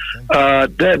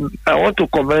 Then I want to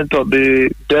comment on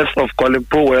the death of Colin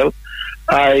Powell.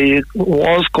 I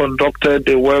once conducted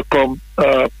a welcome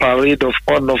parade of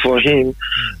honor for him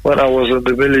when I was in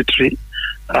the military,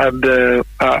 and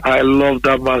I love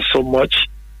that man so much.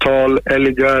 Tall,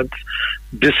 elegant,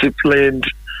 disciplined,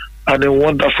 and a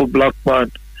wonderful black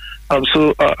man. I'm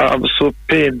so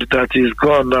pained that he's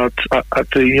gone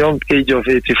at a young age of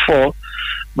 84.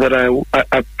 But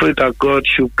I pray that God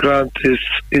should grant his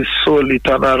soul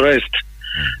eternal rest.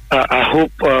 I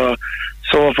hope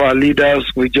some of our leaders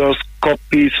will just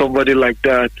copy somebody like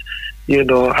that. You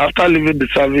know, after leaving the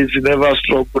service, he never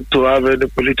struggled to have any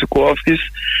political office.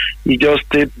 He just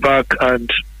stayed back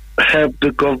and helped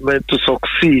the government to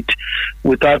succeed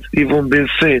without even being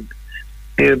seen.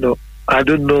 You know, I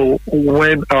don't know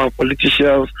when our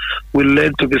politicians will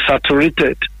learn to be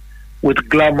saturated with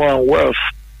glamour and wealth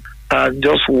and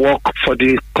just work for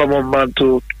the common man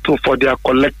for their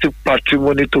collective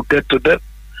patrimony to get to them.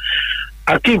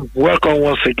 Akim, welcome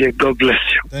once again. God bless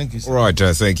you. Thank you, sir. All right,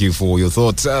 thank you for your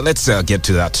thoughts. Let's get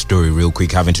to that story real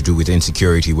quick, having to do with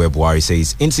insecurity, where Buhari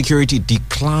says insecurity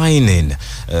declining.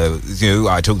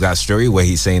 I took that story where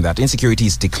he's saying that insecurity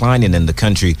is declining in the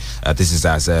country. This is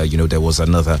as, there was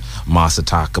another mass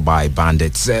attack by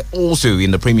bandits. Also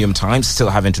in the Premium Times, still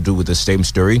having to do with the same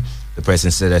story. The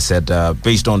president said,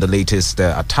 based on the latest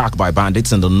attack by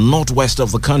bandits in the northwest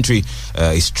of the country,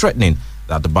 is threatening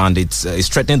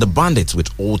the bandits with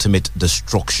ultimate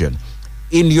destruction.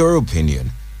 In your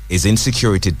opinion, is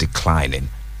insecurity declining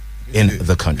in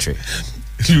the country?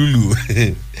 Lulu.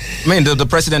 I mean, the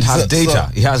president has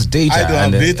data. He has data. I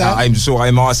don't have data.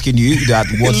 I'm asking you that.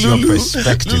 What's your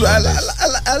perspective? Lulu, on this?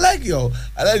 I like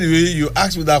the way you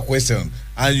asked me that question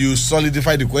and you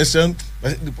solidify the question.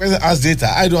 But the president has data.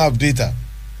 I don't have data.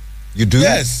 You do?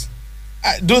 Yes.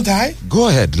 Don't I? Go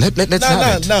ahead. Let's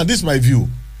have it. Now, this is my view.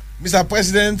 Mr.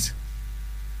 President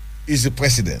is the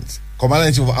president.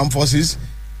 Commander-in-Chief of Armed Forces.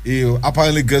 He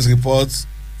apparently gets reports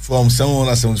from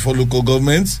 774 local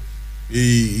governments.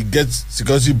 He gets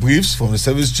security briefs from the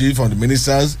service chief, from the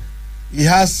ministers. He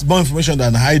has more information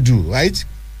than I do, right?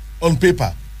 On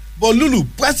paper. But Lulu,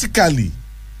 practically,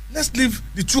 let's leave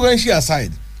the truancy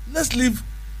aside. Let's leave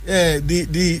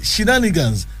the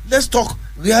shenanigans. Let's talk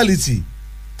reality.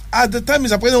 At the time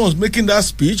Mr. President was making that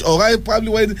speech, or probably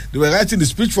when they were writing the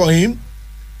speech for him,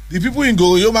 the people in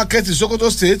Goroyo Market in Sokoto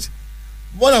State,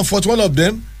 more than 41 of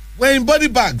them, were in body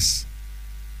bags.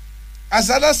 At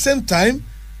that same time,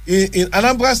 in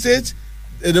Anambra State,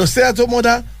 the stay-at-home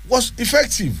order was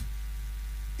effective.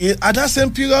 At that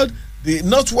same period, the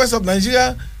northwest of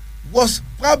Nigeria was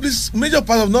probably major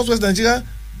part of northwest Nigeria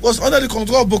was under the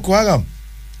control of Boko Haram.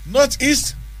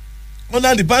 Northeast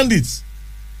under the bandits.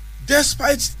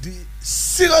 Despite the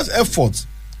serious efforts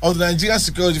of the Nigerian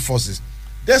security forces,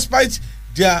 despite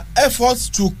their efforts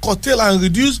to curtail and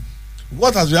reduce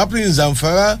what has been happening in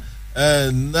Zamfara,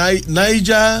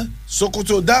 Niger,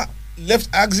 Sokoto, that left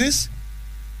axis,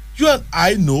 you and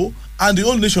I know, and the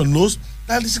whole nation knows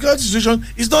that the security situation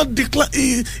is not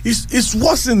it's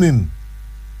worsening,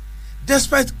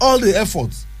 despite all the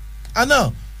efforts. And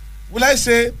now, will I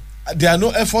say there are no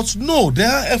efforts? No, there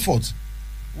are efforts.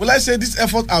 Will I say these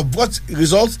efforts have brought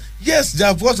results? Yes, they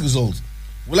have brought results.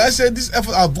 Will I say these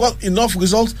efforts have brought enough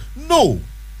results? No.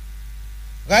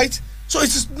 Right? So it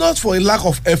is not for a lack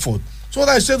of effort. So what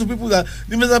I say to people that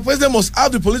the Mr. President must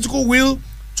have the political will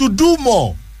to do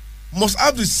more, must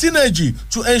have the synergy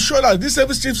to ensure that these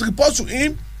service chiefs report to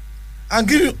him and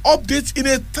give him updates in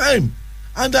a time.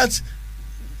 And that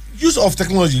use of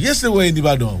technology. Yesterday we were in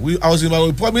Ibadan. I was in Ibadan.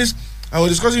 We promised, and we're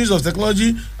discussing use of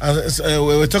technology, and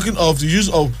we were talking of the use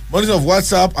of monitoring of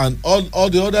WhatsApp and all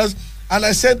the others. And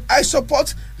I said I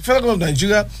support the federal government of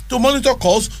Nigeria to monitor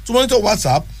calls, to monitor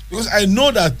WhatsApp, because I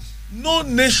know that no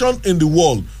nation in the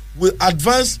world will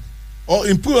advance or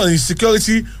improve on its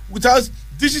security without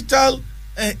digital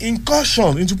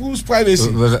incursion into people's privacy.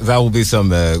 That will be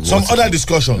some other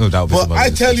discussion. No, that will be but some other I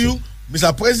discussion. tell you,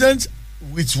 Mr. President,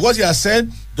 with what he has said,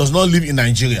 does not live in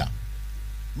Nigeria.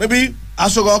 Maybe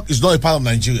Aso Rock is not a part of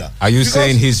Nigeria. Are you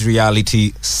saying his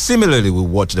reality similarly with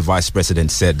what the vice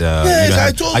president said?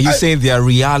 Yes, are you saying their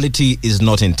reality is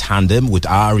not in tandem with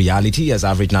our reality as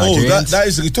average Nigerians? That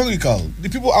is rhetorical. The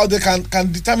people out there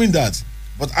can determine that.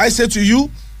 But I say to you,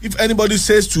 if anybody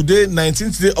says today,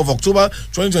 19th day of October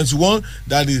 2021,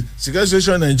 that the security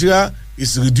situation in Nigeria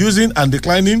is reducing and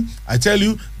declining, I tell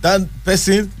you, that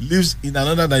person lives in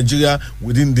another Nigeria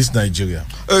within this Nigeria.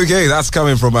 Okay, that's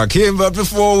coming from Akim. But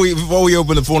before we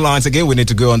open the phone lines again, we need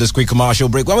to go on this quick commercial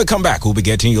break. When we come back, we'll be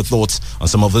getting your thoughts on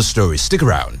some of the stories. Stick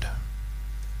around.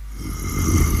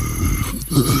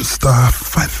 Star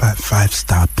 555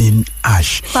 star pin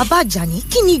hash. Bàbá Àjàní,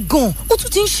 kí ni gan? Ó tún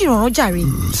ti ń ṣèrànràn jàre.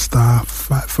 Star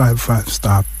 555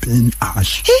 star pin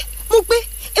hash. Mo gbé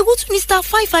ewo tún ní star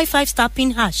 555 star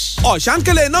pin hash.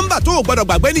 Ọ̀sánkélé nọ́mbà tó o gbọ́dọ̀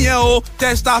gbàgbé nìyẹn o.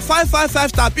 Tẹ star 555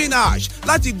 star pin hash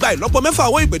láti gba ìlọ́po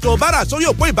mẹ́fà owó ìpè tó o bá rà sórí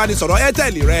òpó ìbánisọ̀rọ̀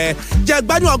Airtel rẹ. Jẹ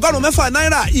gbádùn ọgọ́rùn-ún mẹ́fà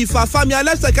náírà ìfàfàmì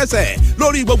alẹ́sẹ̀kẹsẹ̀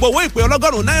lórí gbogbo owó ìpè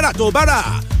ọlọ́gọ́rùn-ún náírà tó o bá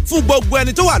rà. Fún gbogbo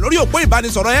ẹni tó wà lórí òpó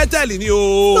ìbánisọ̀rọ̀ Airtel ni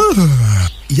o.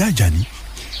 Ìyá Àjàní,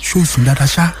 ṣó sùn dáadáa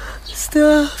ṣá?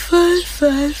 Star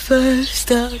 555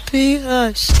 star pin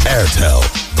hash. Airtel,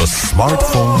 the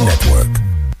smartphone network.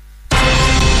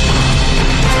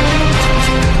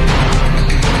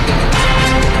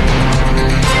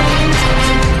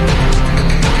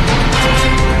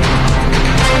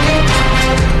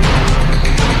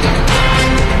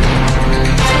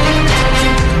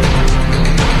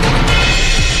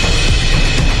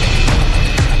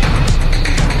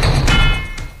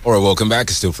 All right, welcome back.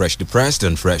 It's still Fresh Depressed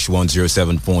and Fresh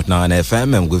 107.9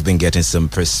 FM, and we've been getting some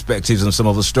perspectives on some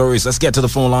of the stories. Let's get to the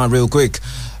phone line real quick.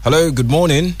 Hello, good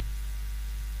morning.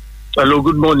 Hello,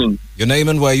 good morning. Your name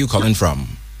and where are you calling from?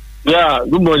 Yeah,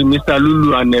 good morning, Mr.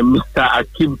 Lulu and Mr.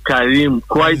 Akim Karim.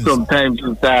 Quite sometimes,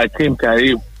 Mr. Akim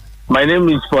Karim. My name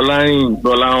is Folarin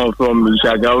Bolan from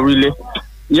Shagarile.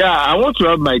 Yeah, I want to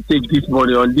have my take this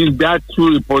morning on that two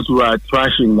reports we are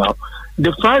trashing now.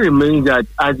 The fact remains that,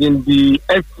 as in the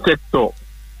health sector,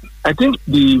 I think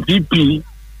the VP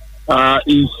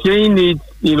is saying it,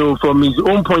 from his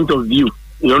own point of view.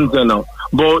 You understand now?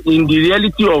 But in the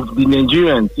reality of the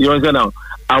Nigerians, you understand now,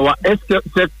 our health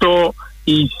sector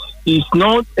is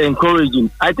not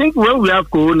encouraging. I think when we have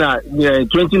Corona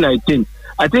 2019,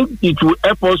 I think it will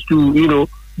help us to,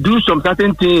 do some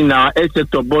certain thing in our health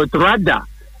sector, but rather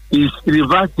is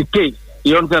reverse the case.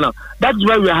 You understand now? That's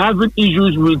why we are having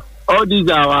issues with all these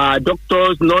our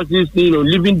doctors, nurses,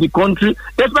 leaving the country.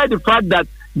 Despite the fact that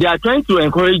they are trying to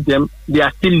encourage them, they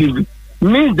are still leaving.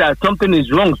 Means that something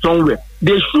is wrong somewhere.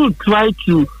 They should try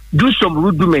to do some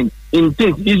rudiment in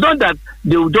things. It's not that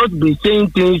they will just be saying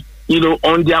things,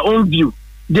 on their own view.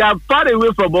 They are far away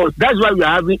from us. That's why we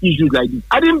are having issues like this.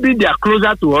 I didn't think they are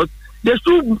closer to us. They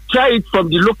should try it from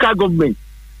the local government.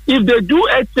 If they do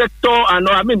health sector and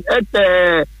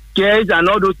health cares and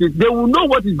all those things, they will know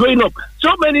what is going on.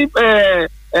 So many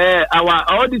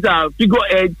all these are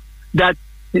figureheads that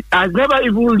has never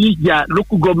even reached their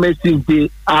local government since they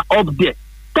are up there.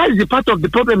 That is the part of the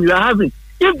problem you are having.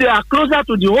 If they are closer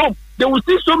to the home, they will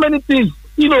see so many things,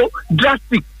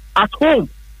 drastic at home.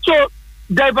 So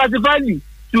diversifying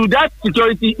to that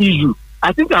security issue,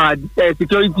 I think our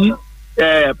security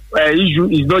issue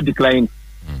is not declining.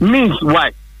 Means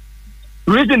why?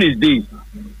 Reason is this: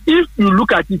 if you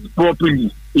look at it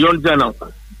properly, you understand now.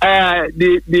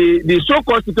 The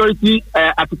so-called security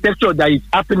architecture that is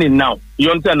happening now,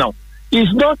 you understand now,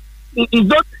 is not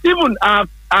even.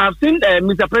 I've seen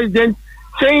Mr. President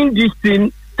saying this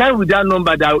thing stand with that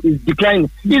number that is declining.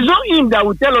 It's not him that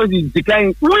will tell us it's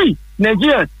declining. We,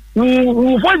 Nigerians,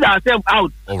 we force ourselves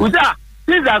out. We say,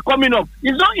 things are coming up.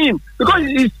 It's not him because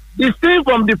he's staying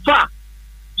from the far.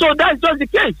 So that's just the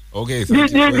case. Okay.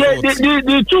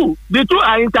 The two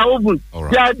are interwoven.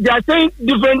 Right. They are saying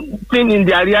different things in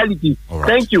their reality. Right.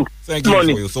 Thank you. Thank you for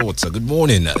your thoughts. Good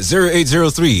morning.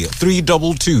 0803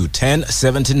 322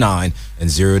 1079 and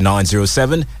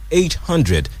 0907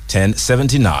 800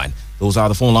 1079. Those are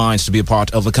the phone lines to be a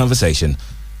part of the conversation.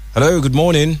 Hello, good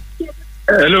morning.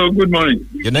 Hello, good morning.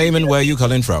 Your name and where you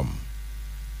calling from?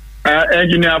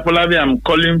 Engineer Apolabi, I'm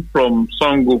calling from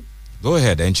Songo. Go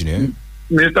ahead, engineer.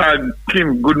 Mr.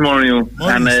 Kim, good morning.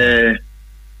 And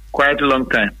quite a long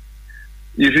time.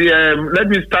 You see, let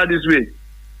me start this way.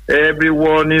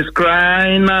 Everyone is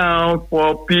crying out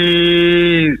for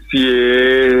peace,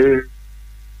 yeah.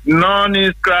 None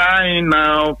is crying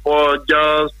out for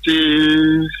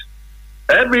justice.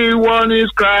 Everyone is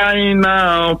crying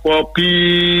out for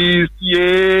peace,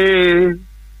 yeah.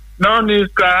 None is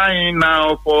crying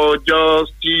now for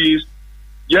justice.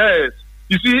 Yes.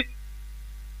 You see,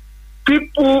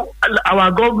 people,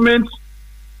 our government,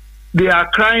 they are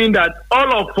crying that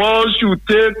all of us should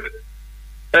take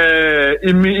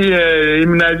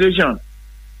immunization,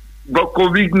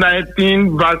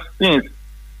 COVID-19 vaccines.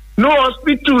 No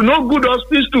hospital, no good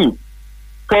hospital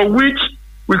for which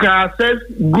we can access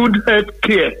good health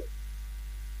care.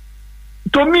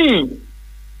 To me,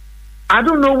 I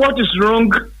don't know what is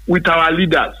wrong with our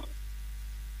leaders.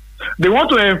 They want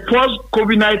to enforce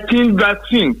COVID-19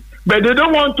 vaccine, but they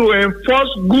don't want to enforce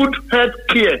good health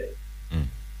care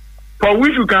for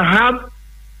which we can have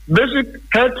basic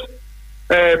health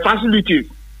facilities.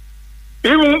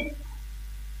 Even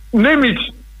name it.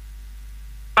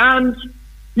 And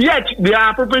yet they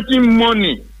are appropriating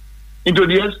money into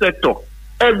the health sector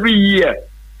every year.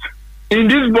 In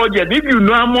this budget, if you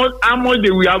know how much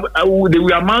they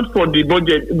will amount for the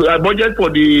budget for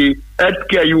the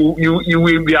healthcare, you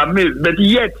will be amazed. But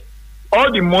yet,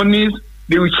 all the monies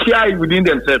they will share it within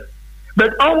themselves.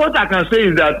 But all what I can say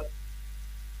is that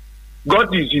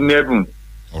God is in heaven.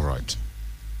 All right.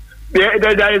 There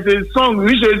is a song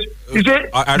which says,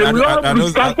 "The Lord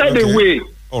will casted away."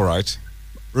 All right.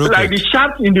 Like the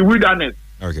shaft in the wilderness.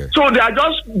 Okay. So they are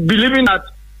just believing that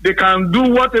they can do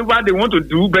whatever they want to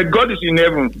do, but God is in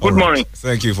heaven. Good morning.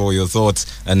 Thank you for your thoughts.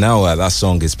 And now that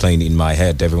song is playing in my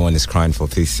head. Everyone is crying for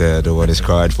peace. The one is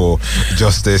crying for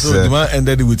justice. So the man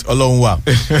ended it with Olonwa.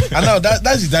 And now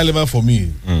that's the dilemma for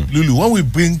me, Lulu. When we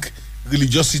bring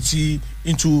religiosity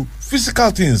into physical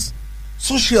things,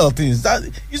 social things, that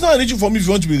it's not an issue for me if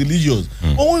you want to be religious.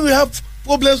 But when we have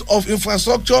problems of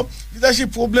infrastructure,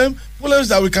 leadership problems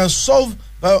that we can solve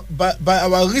by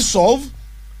our resolve,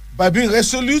 by being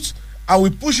resolute, and we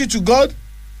push it to God.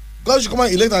 God should come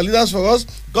and elect our leaders for us.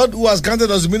 God, who has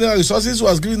granted us the mineral resources, who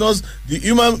has given us the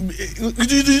human.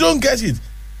 You don't get it.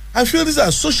 I feel these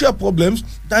are social problems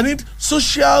that need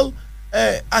social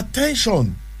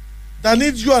attention. That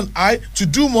need you and I to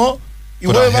do more in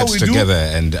put our whatever heads we together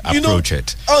do. and approach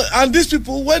it. And these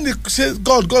people, when they say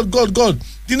God, the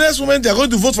next moment they are going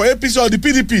to vote for APC or the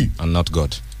PDP. And not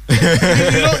God.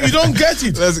 you don't get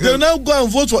it. They'll now go and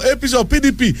vote for APC or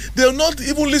PDP. They'll not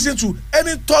even listen to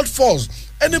any thought force,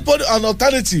 anybody, an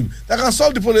alternative that can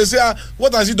solve the problem. They say,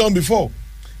 what has he done before?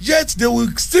 Yet they will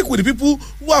stick with the people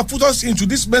who have put us into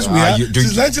this mess we are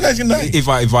since 1999.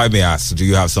 If I may ask, do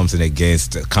you have something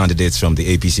against candidates from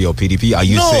the APC or PDP? Are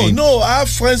you saying? No, I have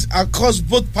friends across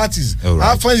both parties. Right.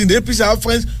 I have friends in the APC, I have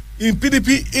friends in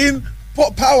PDP in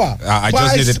power. I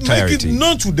just needed clarity. Make it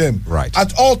known to them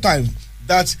at all times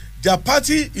that their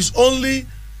party is only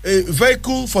a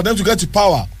vehicle for them to get to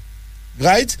power,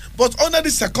 right? But under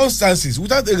these circumstances,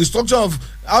 without a restructure of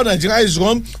how Nigeria is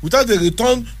run, without a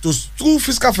return to true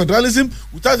fiscal federalism,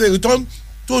 without a return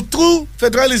to true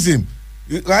federalism,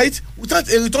 right?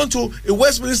 Without a return to a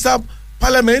Westminster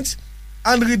parliament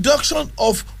and reduction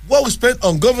of what we spend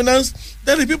on governance,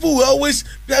 then the people will always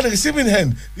be at the receiving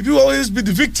end. The people will always be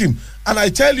the victim. And I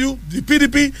tell you, the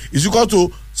PDP is equal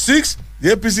to 6,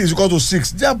 the APC is equal to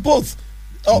 6. They are both.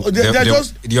 They're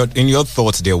just. In your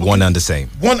thoughts, they're one and the same.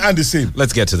 One and the same.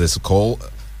 Let's get to this call.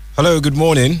 Hello, good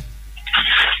morning.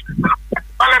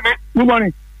 Good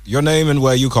morning. Your name and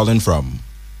where you calling from?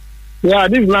 Yeah,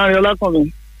 this is Larry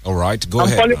calling. All right, go I'm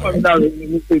ahead. calling from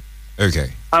that.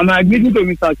 Okay. I'm admitting to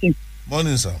Mr. King.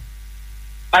 Morning, sir.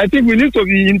 I think we need to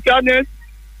be in fairness.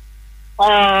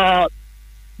 The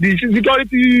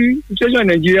security situation in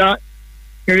Nigeria,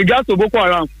 in regards to Boko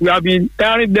Haram, we have been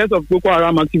hearing deaths of Boko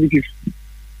Haram activities.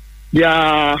 They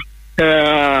are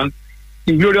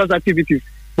inglorious activities.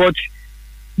 But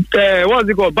what's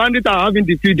it called? Bandits are having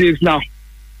the 3 days now.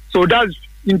 So that's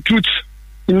in truth,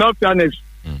 in all fairness.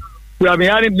 We have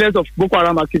been having less of Boko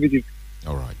Haram activities.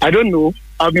 All right. I don't know.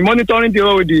 I've been monitoring the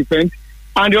event,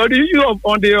 and the issue of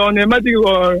on the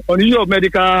issue of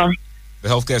medical, the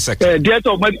healthcare sector, death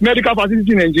of medical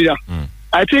facilities in Nigeria.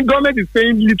 I think government is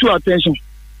paying little attention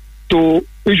to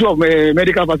issue of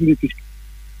medical facilities,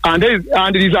 and it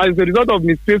is as a result of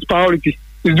misplaced priority.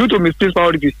 It's due to misplaced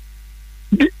priority.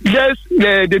 Yes,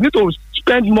 they need to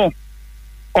spend more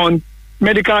on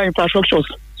medical infrastructures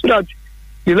so that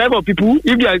the life of people,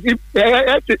 if they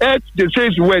say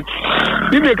it's wet,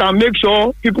 if they can make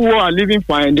sure people who are living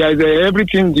fine, there is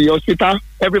everything, the hospital,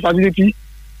 every facility,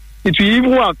 it will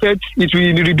even affect, it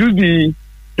will reduce the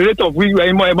rate of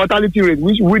mortality rate,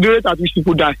 the rate at which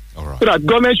people die. Right. So that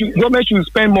government should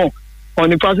spend more on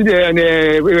the facility and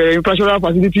infrastructure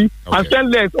facility, and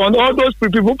spend less on all those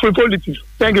frivolity.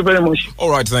 Thank you very much. All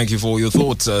right, thank you for your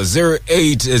thoughts.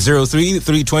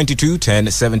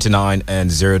 0803-322-1079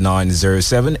 and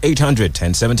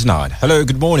 0907-800-1079. Hello,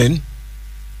 good morning.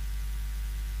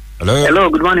 Hello. Hello,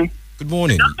 good morning. Good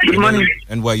morning. Good morning.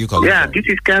 And where are you calling from? This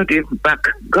is Kennedy back.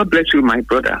 God bless you, my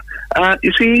brother.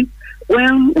 You see,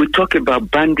 when we talk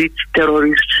about bandits,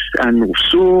 terrorists, and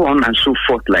so on and so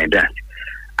forth like that,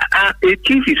 a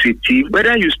thief is a thief.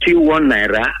 Whether you steal 1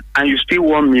 naira and you steal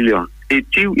 1 million, a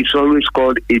thief is always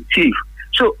called a thief.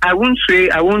 So I won't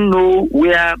know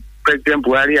where President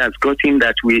Buhari has gotten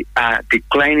that we are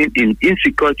declining in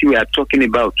insecurity we are talking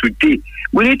about today.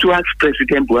 We need to ask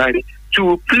President Buhari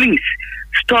to please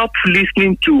stop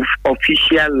listening to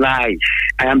official lies.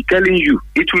 I am telling you,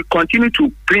 it will continue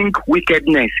to bring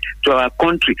wickedness to our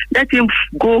country. Let him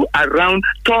go around,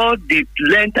 tour the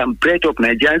length and breadth of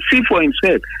Nigeria and see for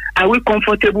himself. Are we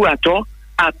comfortable at all?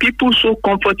 Are people so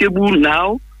comfortable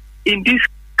now in this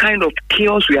kind of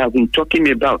chaos we have been talking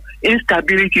about?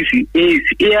 Instability is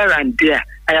here and there.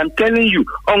 I am telling you,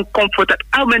 uncomfortable.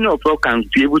 How many of us can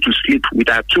be able to sleep with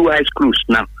our 2 eyes closed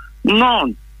now?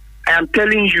 None. I am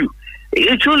telling you.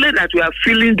 It's only that we are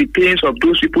feeling the pains of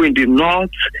those people in the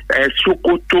north,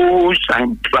 Sokoto,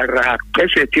 Zamfara,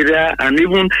 etc., and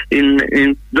even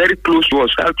in very close to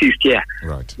us, southeast here.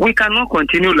 Right. We cannot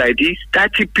continue like this.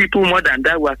 30 people more than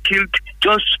that were killed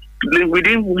just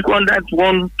within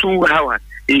 1-2 hours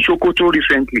in Sokoto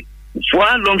recently. For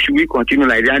how long should we continue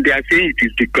like that? And they are saying it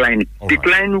is declining. All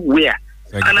Declining right. Where?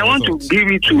 And I want to give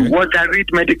it to Walter Reed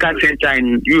Medical Center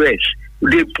in US.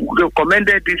 They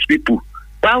commended these people.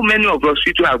 How many of us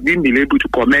people have been able to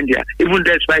comment here, even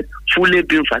despite fully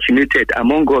being vaccinated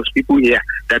among us people here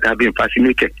that have been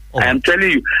vaccinated? I am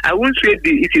telling you, I won't say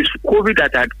it is COVID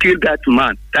that had killed that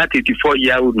man, that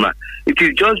 84-year-old man. It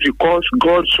is just because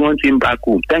God wants him back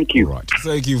home. Thank you. Right.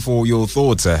 Thank you for your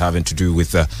thoughts having to do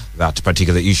with that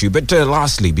particular issue. But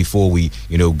lastly, before we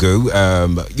go,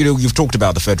 you've talked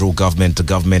about the federal government, the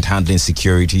government handling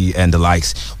security and the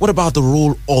likes. What about the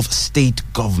role of state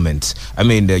government? I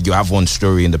mean, you have one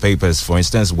story in the papers, for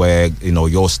instance, where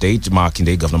your state, Governor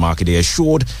Makinde,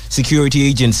 assured security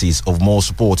agencies of more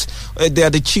support. They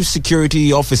are the chief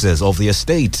security officers of the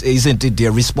estate. Isn't it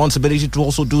their responsibility to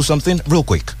also do something? Real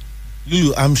quick.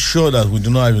 Lulu, I'm sure that we do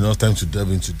not have enough time to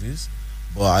delve into this,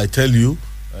 but I tell you,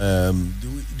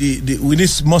 we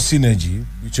need more synergy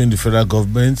between the federal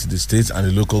government, the states, and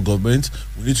the local government.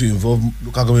 We need to involve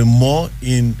local government more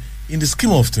in the scheme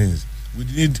of things. We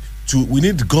need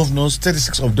the governors,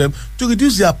 36 of them, to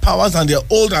reduce their powers and their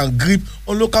hold and grip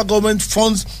on local government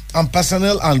funds and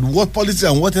personnel and what policy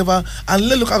and whatever, and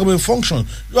let local government function.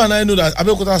 You and I know that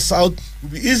Abeokuta South will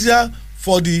be easier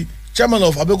for the chairman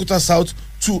of Abeokuta South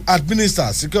to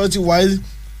administer security-wise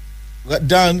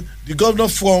than the governor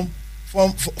from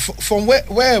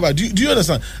wherever. Do you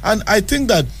understand? And I think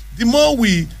that the more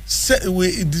we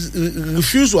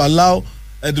refuse to allow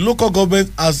the local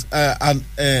government as an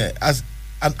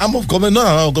arm of government, not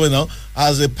an arm of government now,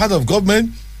 as a part of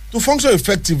government to function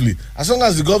effectively, as long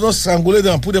as the governors strangulate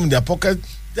them and put them in their pocket,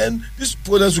 then this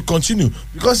process will continue,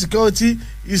 because security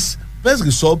is best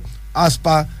resolved as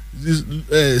per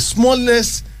the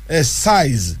smallest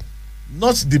size,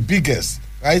 not the biggest,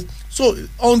 right? So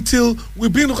until we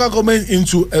bring local government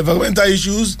into environmental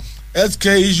issues,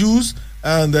 healthcare issues,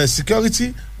 and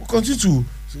security, we'll continue to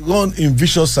run in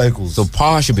vicious cycles. So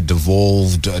power should be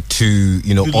devolved to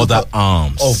other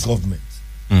arms of government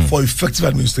for effective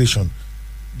administration.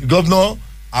 The governor,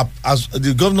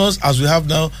 the governors as we have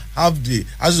now, have the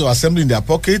Houses of Assembly in their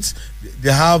pockets.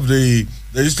 They have the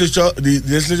legislature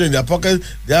in their pocket.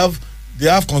 They have they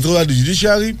have control of the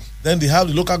judiciary, then they have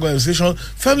the local organization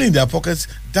firmly in their pockets.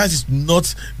 That is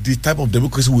not the type of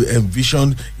democracy we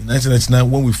envisioned in 1999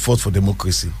 when we fought for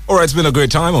democracy. All right, it's been a great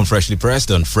time on Freshly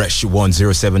Pressed on Fresh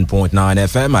 107.9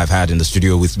 FM. I've had in the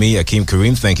studio with me Akeem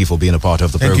Kareem. Thank you for being a part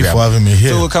of the program. Thank you for having me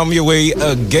here. So we'll come your way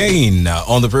again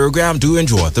on the program. Do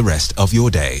enjoy the rest of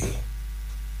your day.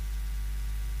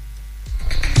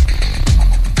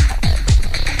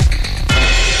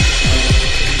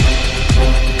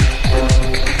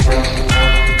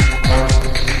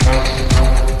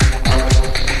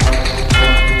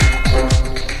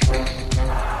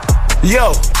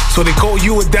 Yo, so they call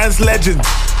you a dance legend.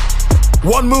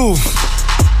 One move,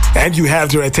 and you have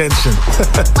their attention.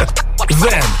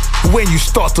 Then, when you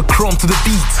start to crumb to the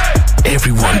beat,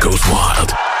 everyone goes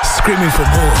wild, screaming for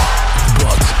more.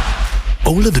 But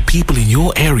only the people in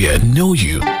your area know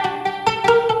you.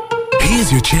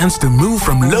 Here's your chance to move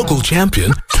from local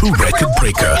champion to record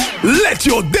breaker. Let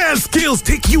your dance skills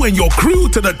take you and your crew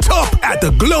to the top at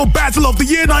the Glow Battle of the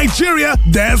Year Nigeria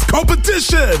Dance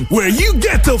Competition, where you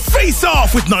get to face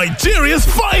off with Nigeria's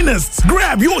finest.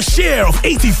 Grab your share of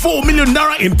 84 million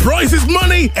naira in prizes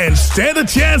money and stand a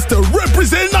chance to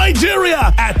represent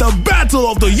Nigeria at the Battle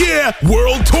of the Year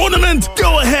World Tournament.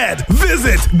 Go ahead,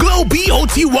 visit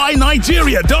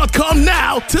glowbotynigeria.com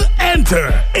now to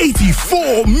enter.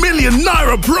 84 million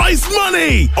naira prize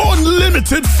money,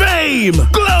 unlimited fame.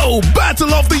 Glow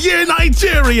Battle of the Year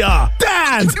Nigeria.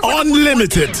 Dance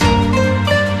Unlimited.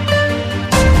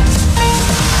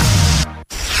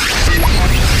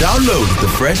 Download the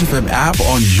Fresh FM app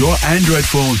on your Android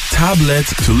phone, tablet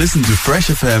to listen to Fresh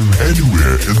FM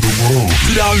anywhere in the world.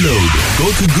 To download, go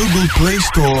to Google Play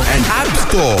Store and App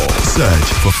Store. Search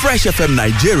for Fresh FM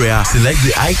Nigeria, select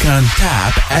the icon,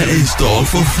 tap, and install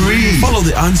for free. Follow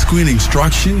the on-screen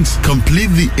instructions, complete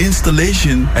the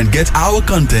installation, and get our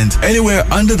content anywhere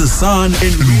under the sun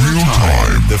in real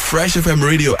time. The Fresh FM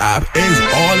radio app is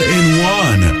all in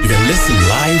one. You can listen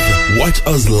live, watch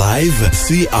us live,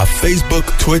 see our Facebook,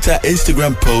 Twitter,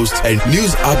 Instagram posts, and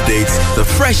news updates. The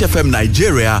Fresh FM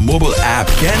Nigeria mobile app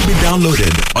can be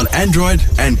downloaded on Android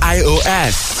and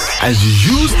iOS. As you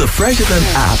use the Fresh FM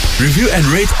app, review and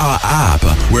rate our app.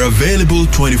 We're available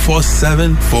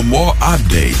 24/7 for more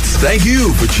updates. Thank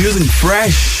you for choosing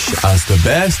Fresh as the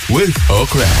best with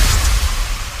Oakrest.